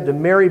 You have to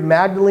Mary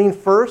Magdalene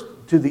first,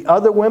 to the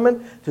other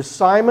women, to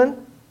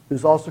Simon,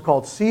 who's also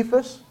called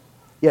Cephas.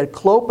 You had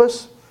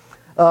Clopas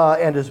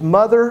and his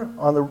mother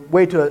on the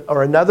way to,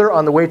 or another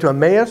on the way to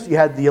Emmaus. You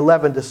had the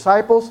 11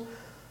 disciples,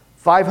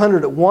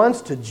 500 at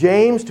once, to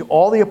James, to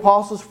all the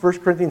apostles, 1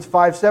 Corinthians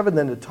 5:7,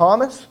 then to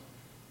Thomas.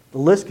 The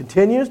list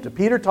continues to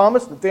Peter,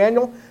 Thomas,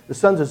 Nathaniel, the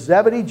sons of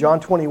Zebedee,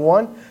 John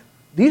 21.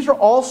 These are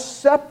all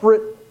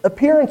separate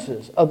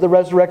appearances of the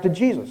resurrected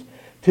Jesus.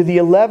 To the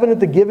 11 at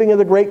the giving of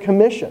the Great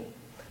Commission.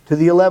 To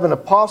the 11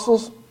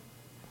 apostles.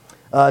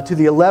 To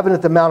the 11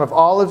 at the Mount of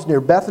Olives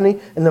near Bethany.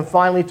 And then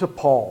finally to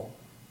Paul.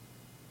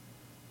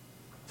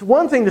 It's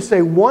one thing to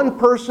say one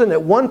person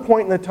at one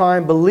point in the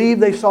time believed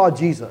they saw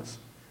Jesus.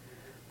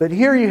 But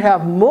here you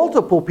have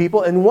multiple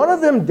people, and one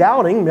of them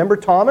doubting. Remember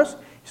Thomas?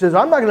 He says,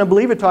 I'm not going to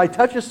believe it until I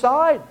touch his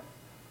side,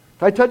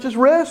 until I touch his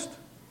wrist.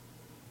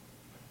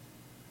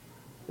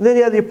 And then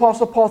you have the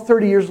Apostle Paul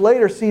 30 years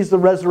later sees the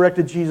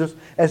resurrected Jesus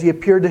as he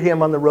appeared to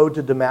him on the road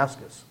to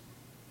Damascus.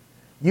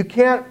 You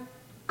can't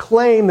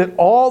claim that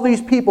all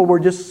these people were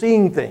just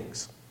seeing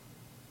things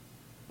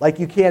like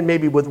you can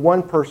maybe with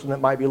one person that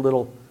might be a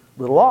little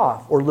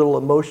off or a little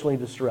emotionally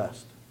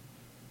distressed.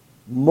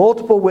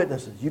 Multiple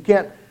witnesses. You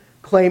can't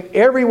claim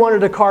everyone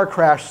at a car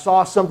crash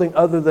saw something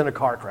other than a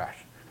car crash.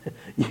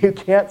 You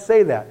can't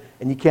say that.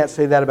 And you can't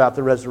say that about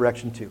the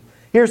resurrection too.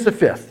 Here's the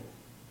fifth.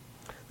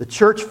 The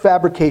church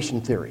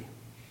fabrication theory.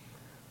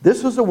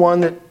 This is the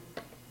one that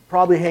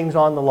probably hangs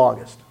on the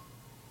longest.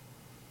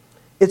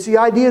 It's the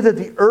idea that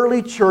the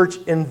early church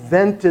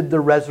invented the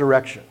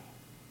resurrection.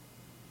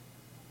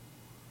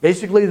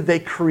 Basically, that they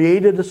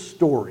created a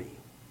story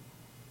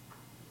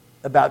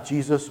about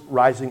Jesus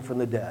rising from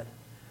the dead.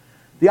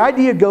 The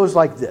idea goes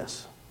like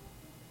this.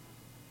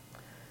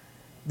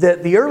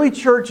 That the early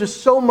church is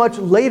so much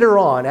later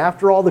on,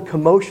 after all the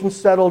commotion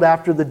settled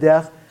after the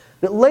death,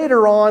 that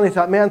later on they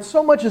thought, man,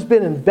 so much has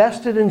been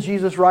invested in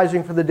Jesus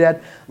rising from the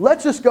dead.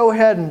 Let's just go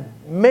ahead and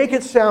make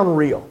it sound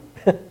real.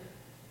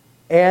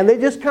 And they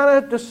just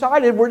kind of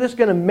decided we're just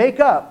going to make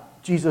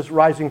up Jesus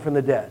rising from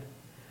the dead.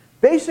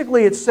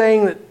 Basically, it's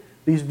saying that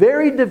these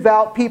very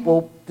devout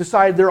people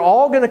decided they're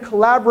all going to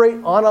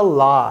collaborate on a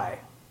lie.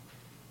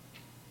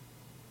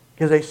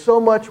 Because they so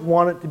much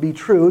want it to be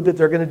true that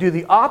they're going to do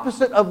the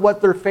opposite of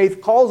what their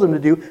faith calls them to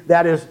do.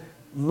 That is,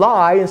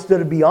 lie instead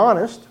of be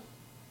honest.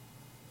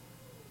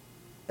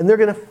 And they're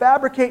going to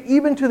fabricate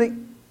even to the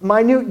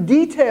minute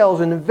details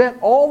and invent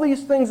all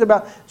these things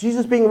about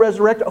Jesus being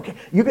resurrected.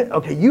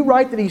 Okay, you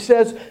write that he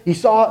says he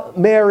saw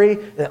Mary.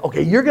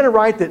 Okay, you're going to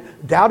write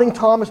that doubting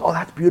Thomas. Oh,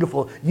 that's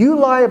beautiful. You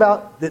lie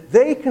about that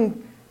they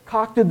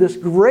concocted this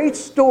great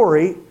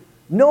story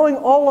knowing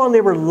all along they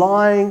were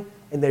lying,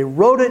 and they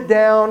wrote it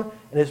down,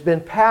 and it's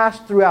been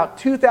passed throughout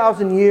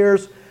 2,000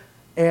 years,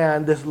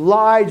 and this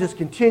lie just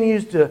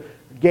continues to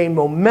gain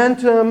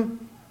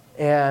momentum,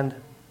 and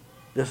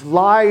this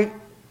lie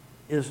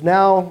is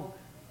now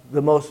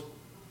the most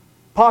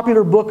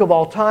popular book of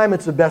all time.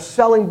 It's the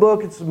best-selling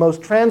book. It's the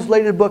most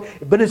translated book.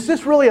 But is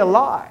this really a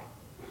lie?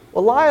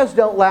 Well, lies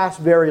don't last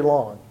very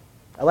long.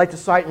 I like to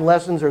cite in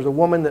lessons, there's a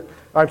man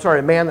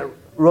that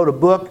wrote a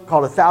book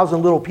called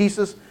 1,000 Little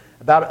Pieces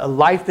about a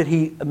life that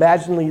he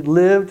imaginally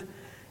lived.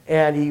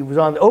 And he was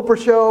on the Oprah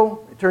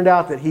show. It turned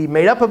out that he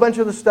made up a bunch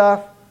of the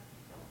stuff.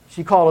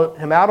 She called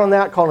him out on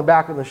that, called him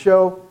back on the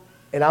show,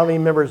 and I don't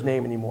even remember his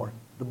name anymore.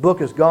 The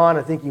book is gone.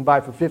 I think you can buy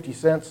it for 50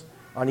 cents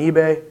on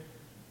eBay.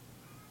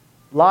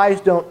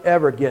 Lies don't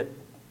ever get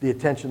the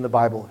attention the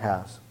Bible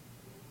has.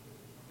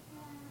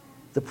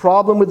 The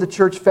problem with the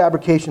church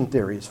fabrication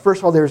theory is, first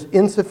of all, there's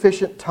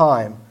insufficient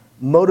time,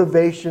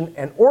 motivation,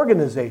 and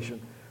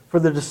organization for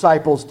the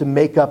disciples to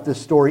make up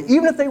this story,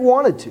 even if they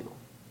wanted to.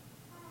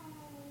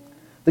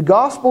 The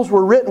Gospels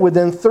were written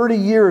within 30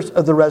 years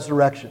of the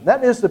resurrection.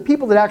 That is, the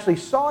people that actually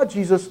saw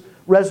Jesus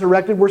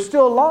resurrected were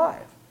still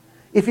alive.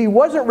 If he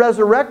wasn't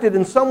resurrected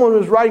and someone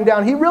was writing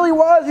down, he really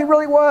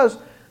was,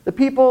 the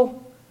people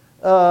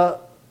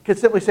could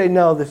simply say,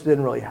 no, this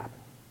didn't really happen.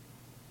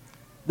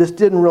 This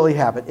didn't really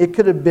happen. It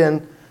could have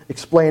been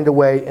explained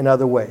away in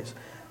other ways.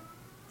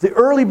 The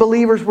early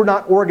believers were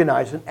not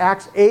organized. In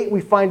Acts 8,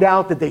 we find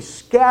out that they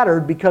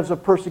scattered because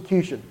of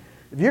persecution.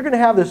 If you're going to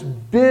have this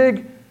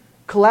big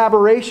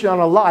collaboration on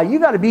a lie, you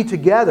got to be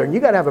together, and you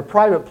got to have a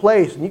private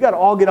place, and you got to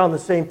all get on the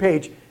same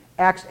page.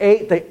 Acts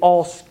 8, they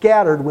all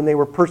scattered when they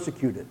were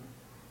persecuted.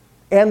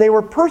 And they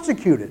were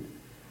persecuted.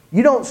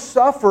 You don't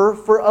suffer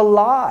for a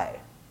lie.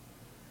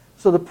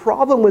 So the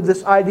problem with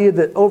this idea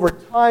that over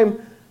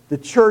time the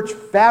church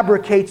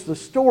fabricates the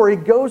story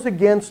goes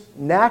against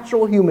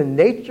natural human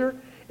nature.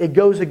 It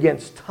goes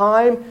against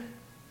time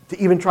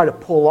to even try to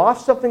pull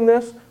off something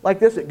like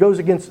this. It goes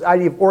against the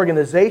idea of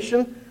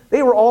organization.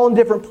 They were all in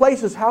different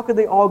places. How could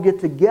they all get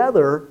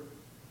together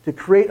to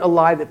create a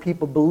lie that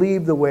people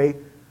believed the way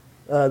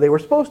they were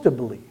supposed to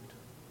believe?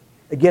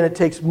 Again, it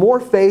takes more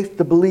faith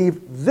to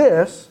believe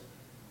this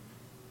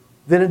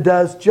than it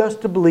does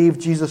just to believe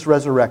Jesus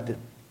resurrected.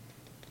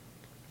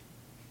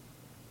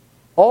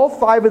 All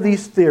 5 of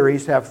these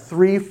theories have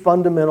 3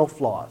 fundamental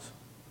flaws.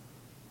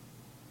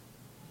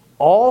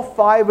 All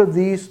 5 of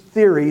these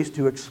theories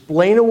to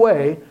explain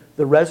away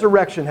the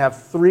resurrection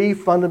have 3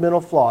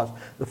 fundamental flaws.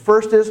 The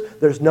first is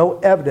there's no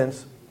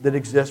evidence that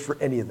exists for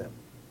any of them.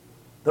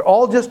 They're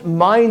all just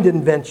mind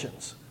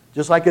inventions.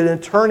 Just like an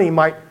attorney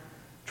might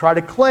try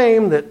to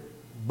claim that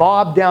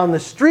Bob down the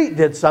street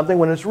did something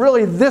when it's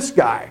really this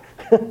guy.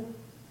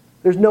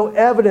 There's no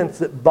evidence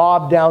that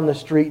Bob down the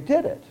street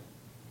did it.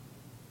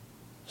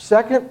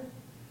 Second,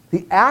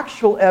 the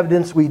actual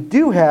evidence we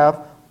do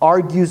have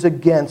argues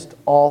against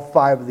all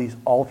 5 of these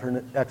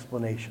alternate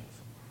explanations.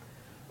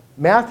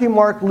 Matthew,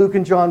 Mark, Luke,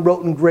 and John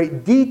wrote in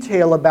great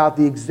detail about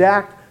the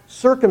exact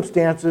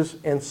circumstances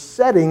and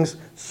settings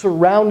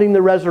surrounding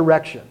the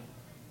resurrection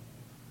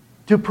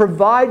to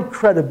provide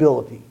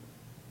credibility.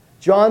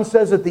 John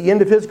says at the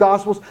end of his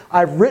Gospels,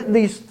 I've written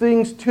these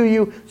things to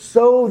you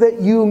so that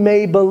you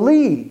may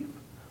believe.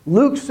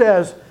 Luke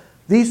says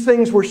these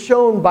things were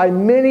shown by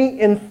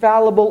many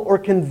infallible or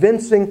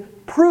convincing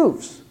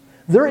proofs.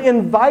 They're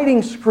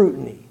inviting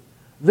scrutiny.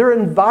 They're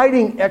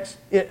inviting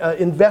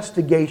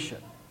investigation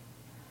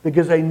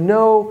because they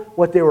know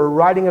what they were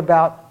writing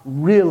about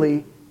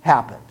really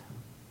happened.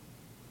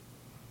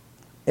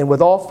 And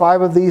with all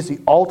 5 of these, the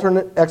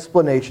alternate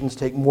explanations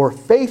take more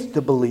faith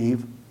to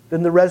believe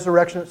than the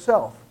resurrection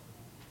itself.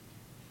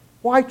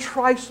 Why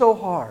try so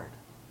hard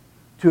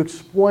to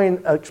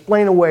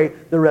explain away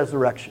the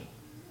resurrection?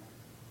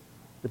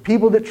 The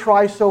people that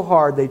try so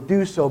hard, they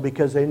do so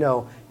because they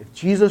know if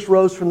Jesus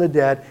rose from the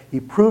dead, he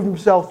proved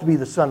himself to be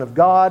the Son of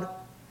God.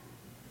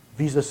 If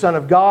he's the Son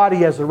of God,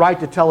 he has the right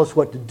to tell us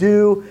what to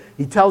do.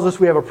 He tells us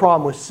we have a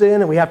problem with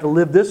sin and we have to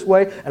live this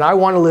way, and I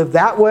want to live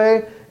that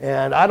way,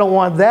 and I don't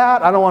want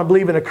that. I don't want to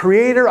believe in a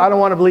creator. I don't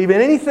want to believe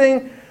in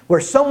anything where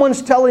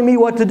someone's telling me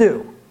what to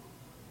do.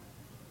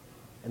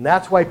 And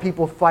that's why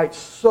people fight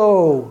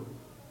so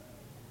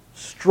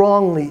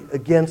strongly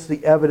against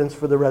the evidence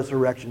for the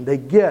resurrection. They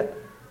get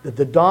that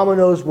the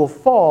dominoes will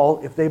fall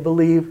if they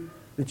believe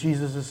that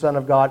Jesus is the Son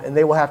of God, and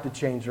they will have to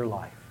change their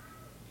life.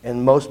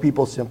 And most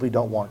people simply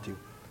don't want to.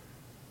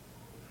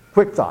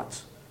 Quick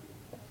thoughts.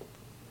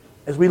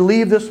 As we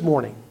leave this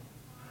morning,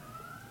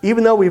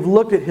 even though we've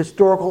looked at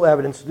historical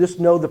evidence, just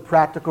know the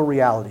practical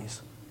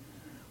realities.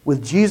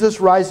 With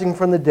Jesus rising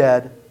from the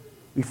dead,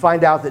 we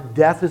find out that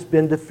death has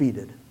been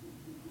defeated.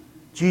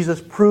 Jesus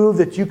proved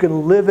that you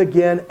can live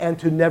again and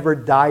to never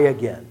die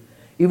again.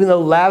 Even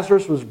though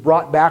Lazarus was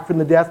brought back from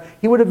the death,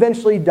 he would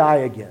eventually die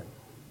again.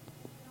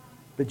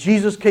 But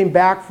Jesus came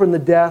back from the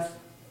death,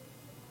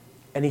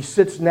 and he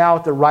sits now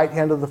at the right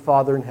hand of the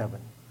Father in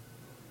heaven.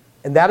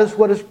 And that is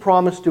what is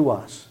promised to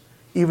us.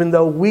 Even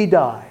though we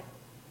die,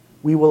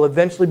 we will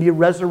eventually be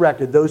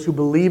resurrected, those who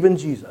believe in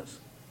Jesus,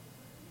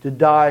 to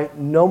die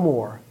no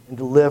more and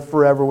to live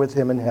forever with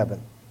him in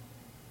heaven.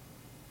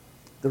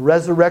 The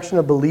resurrection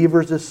of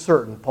believers is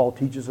certain, Paul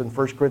teaches in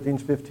 1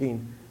 Corinthians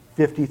 15,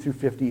 50 through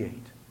 58.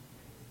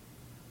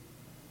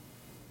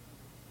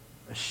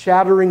 A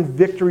shattering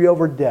victory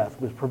over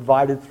death was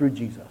provided through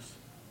Jesus.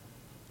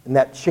 And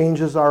that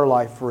changes our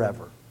life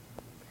forever.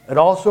 It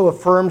also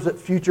affirms that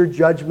future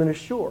judgment is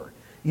sure.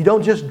 You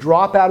don't just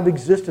drop out of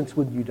existence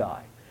when you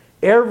die.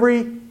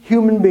 Every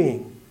human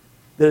being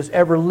that has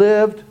ever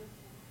lived,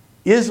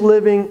 is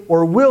living,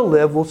 or will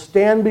live will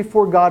stand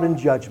before God in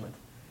judgment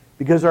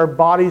because our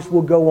bodies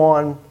will go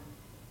on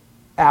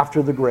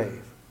after the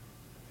grave.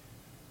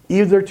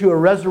 Either to a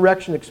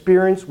resurrection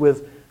experience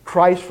with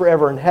Christ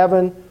forever in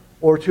heaven,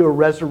 or to a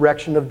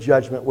resurrection of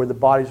judgment where the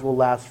bodies will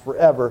last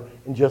forever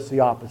in just the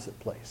opposite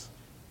place.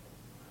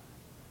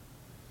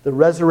 The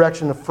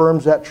resurrection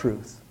affirms that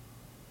truth.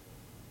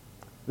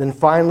 Then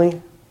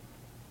finally,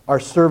 our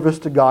service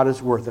to God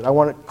is worth it. I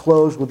want to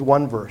close with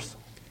one verse.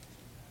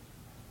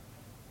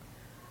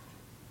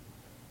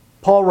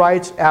 Paul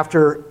writes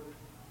after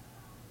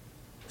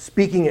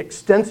speaking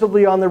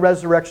extensively on the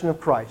resurrection of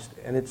Christ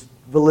and its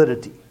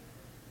validity.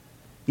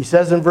 He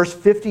says in verse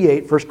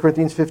 58, 1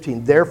 Corinthians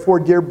 15, "Therefore,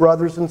 dear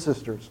brothers and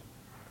sisters,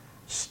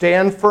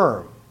 stand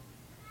firm.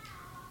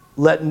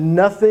 Let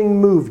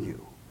nothing move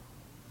you.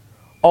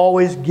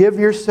 Always give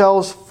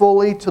yourselves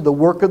fully to the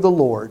work of the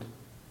Lord,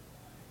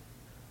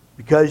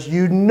 because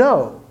you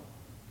know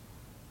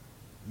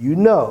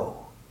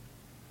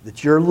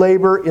that your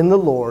labor in the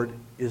Lord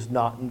is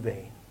not in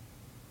vain."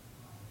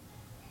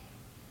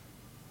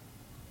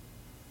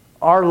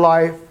 Our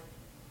life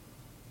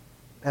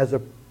has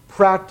a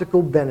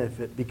practical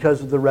benefit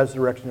because of the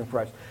resurrection of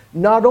Christ.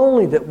 Not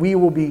only that we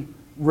will be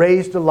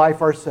raised to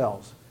life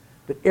ourselves,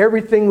 but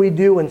everything we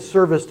do in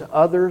service to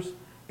others,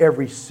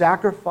 every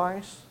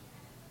sacrifice,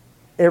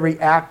 every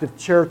act of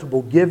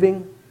charitable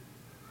giving,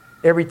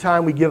 every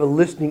time we give a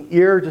listening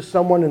ear to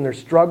someone in their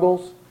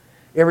struggles,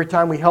 every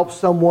time we help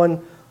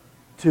someone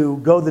to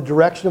go the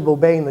direction of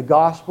obeying the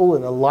gospel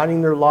and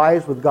aligning their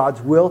lives with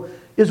God's will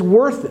is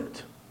worth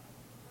it.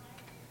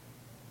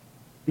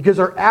 Because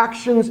our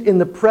actions in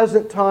the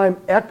present time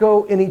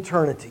echo in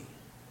eternity.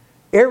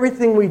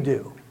 Everything we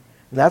do.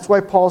 And that's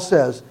why Paul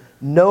says,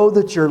 know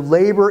that your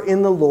labor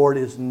in the Lord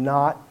is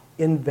not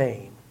in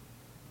vain.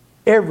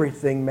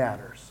 Everything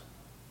matters.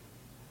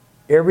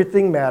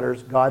 Everything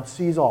matters. God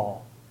sees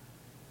all.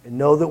 And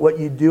know that what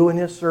you do in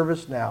His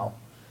service now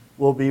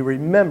will be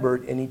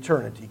remembered in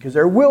eternity. Because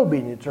there will be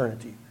an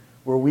eternity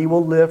where we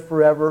will live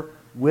forever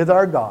with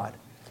our God,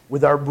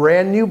 with our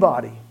brand new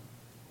body,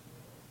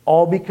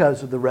 all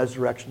because of the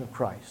resurrection of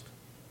Christ.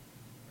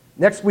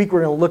 Next week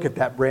we're going to look at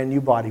that brand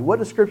new body. What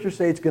does Scripture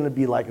say it's going to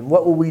be like, and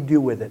what will we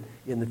do with it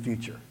in the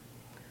future?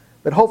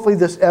 But hopefully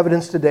this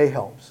evidence today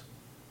helps.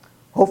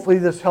 Hopefully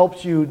this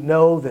helps you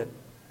know that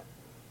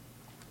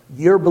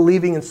you're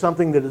believing in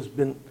something that has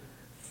been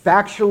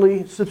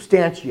factually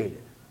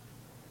substantiated.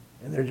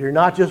 And that you're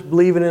not just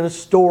believing in a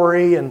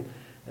story and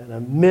a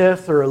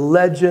myth or a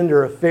legend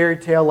or a fairy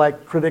tale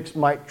like critics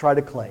might try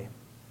to claim.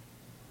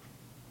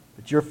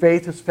 But your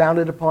faith is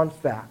founded upon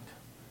fact.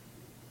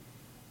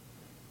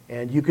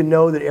 And you can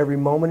know that every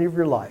moment of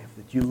your life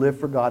that you live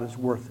for God is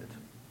worth it.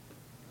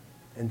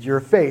 And your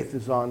faith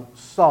is on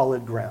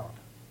solid ground.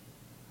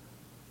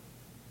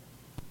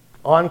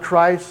 On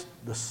Christ,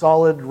 the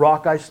solid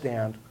rock I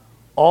stand.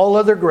 All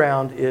other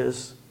ground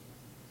is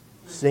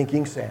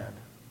sinking sand.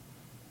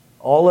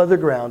 All other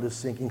ground is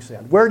sinking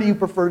sand. Where do you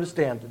prefer to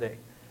stand today?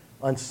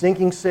 On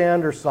sinking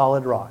sand or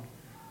solid rock?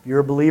 If you're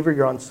a believer,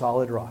 you're on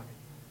solid rock.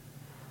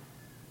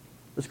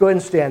 Let's go ahead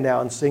and stand now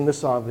and sing the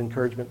song of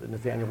encouragement that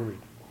Nathaniel will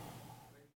read.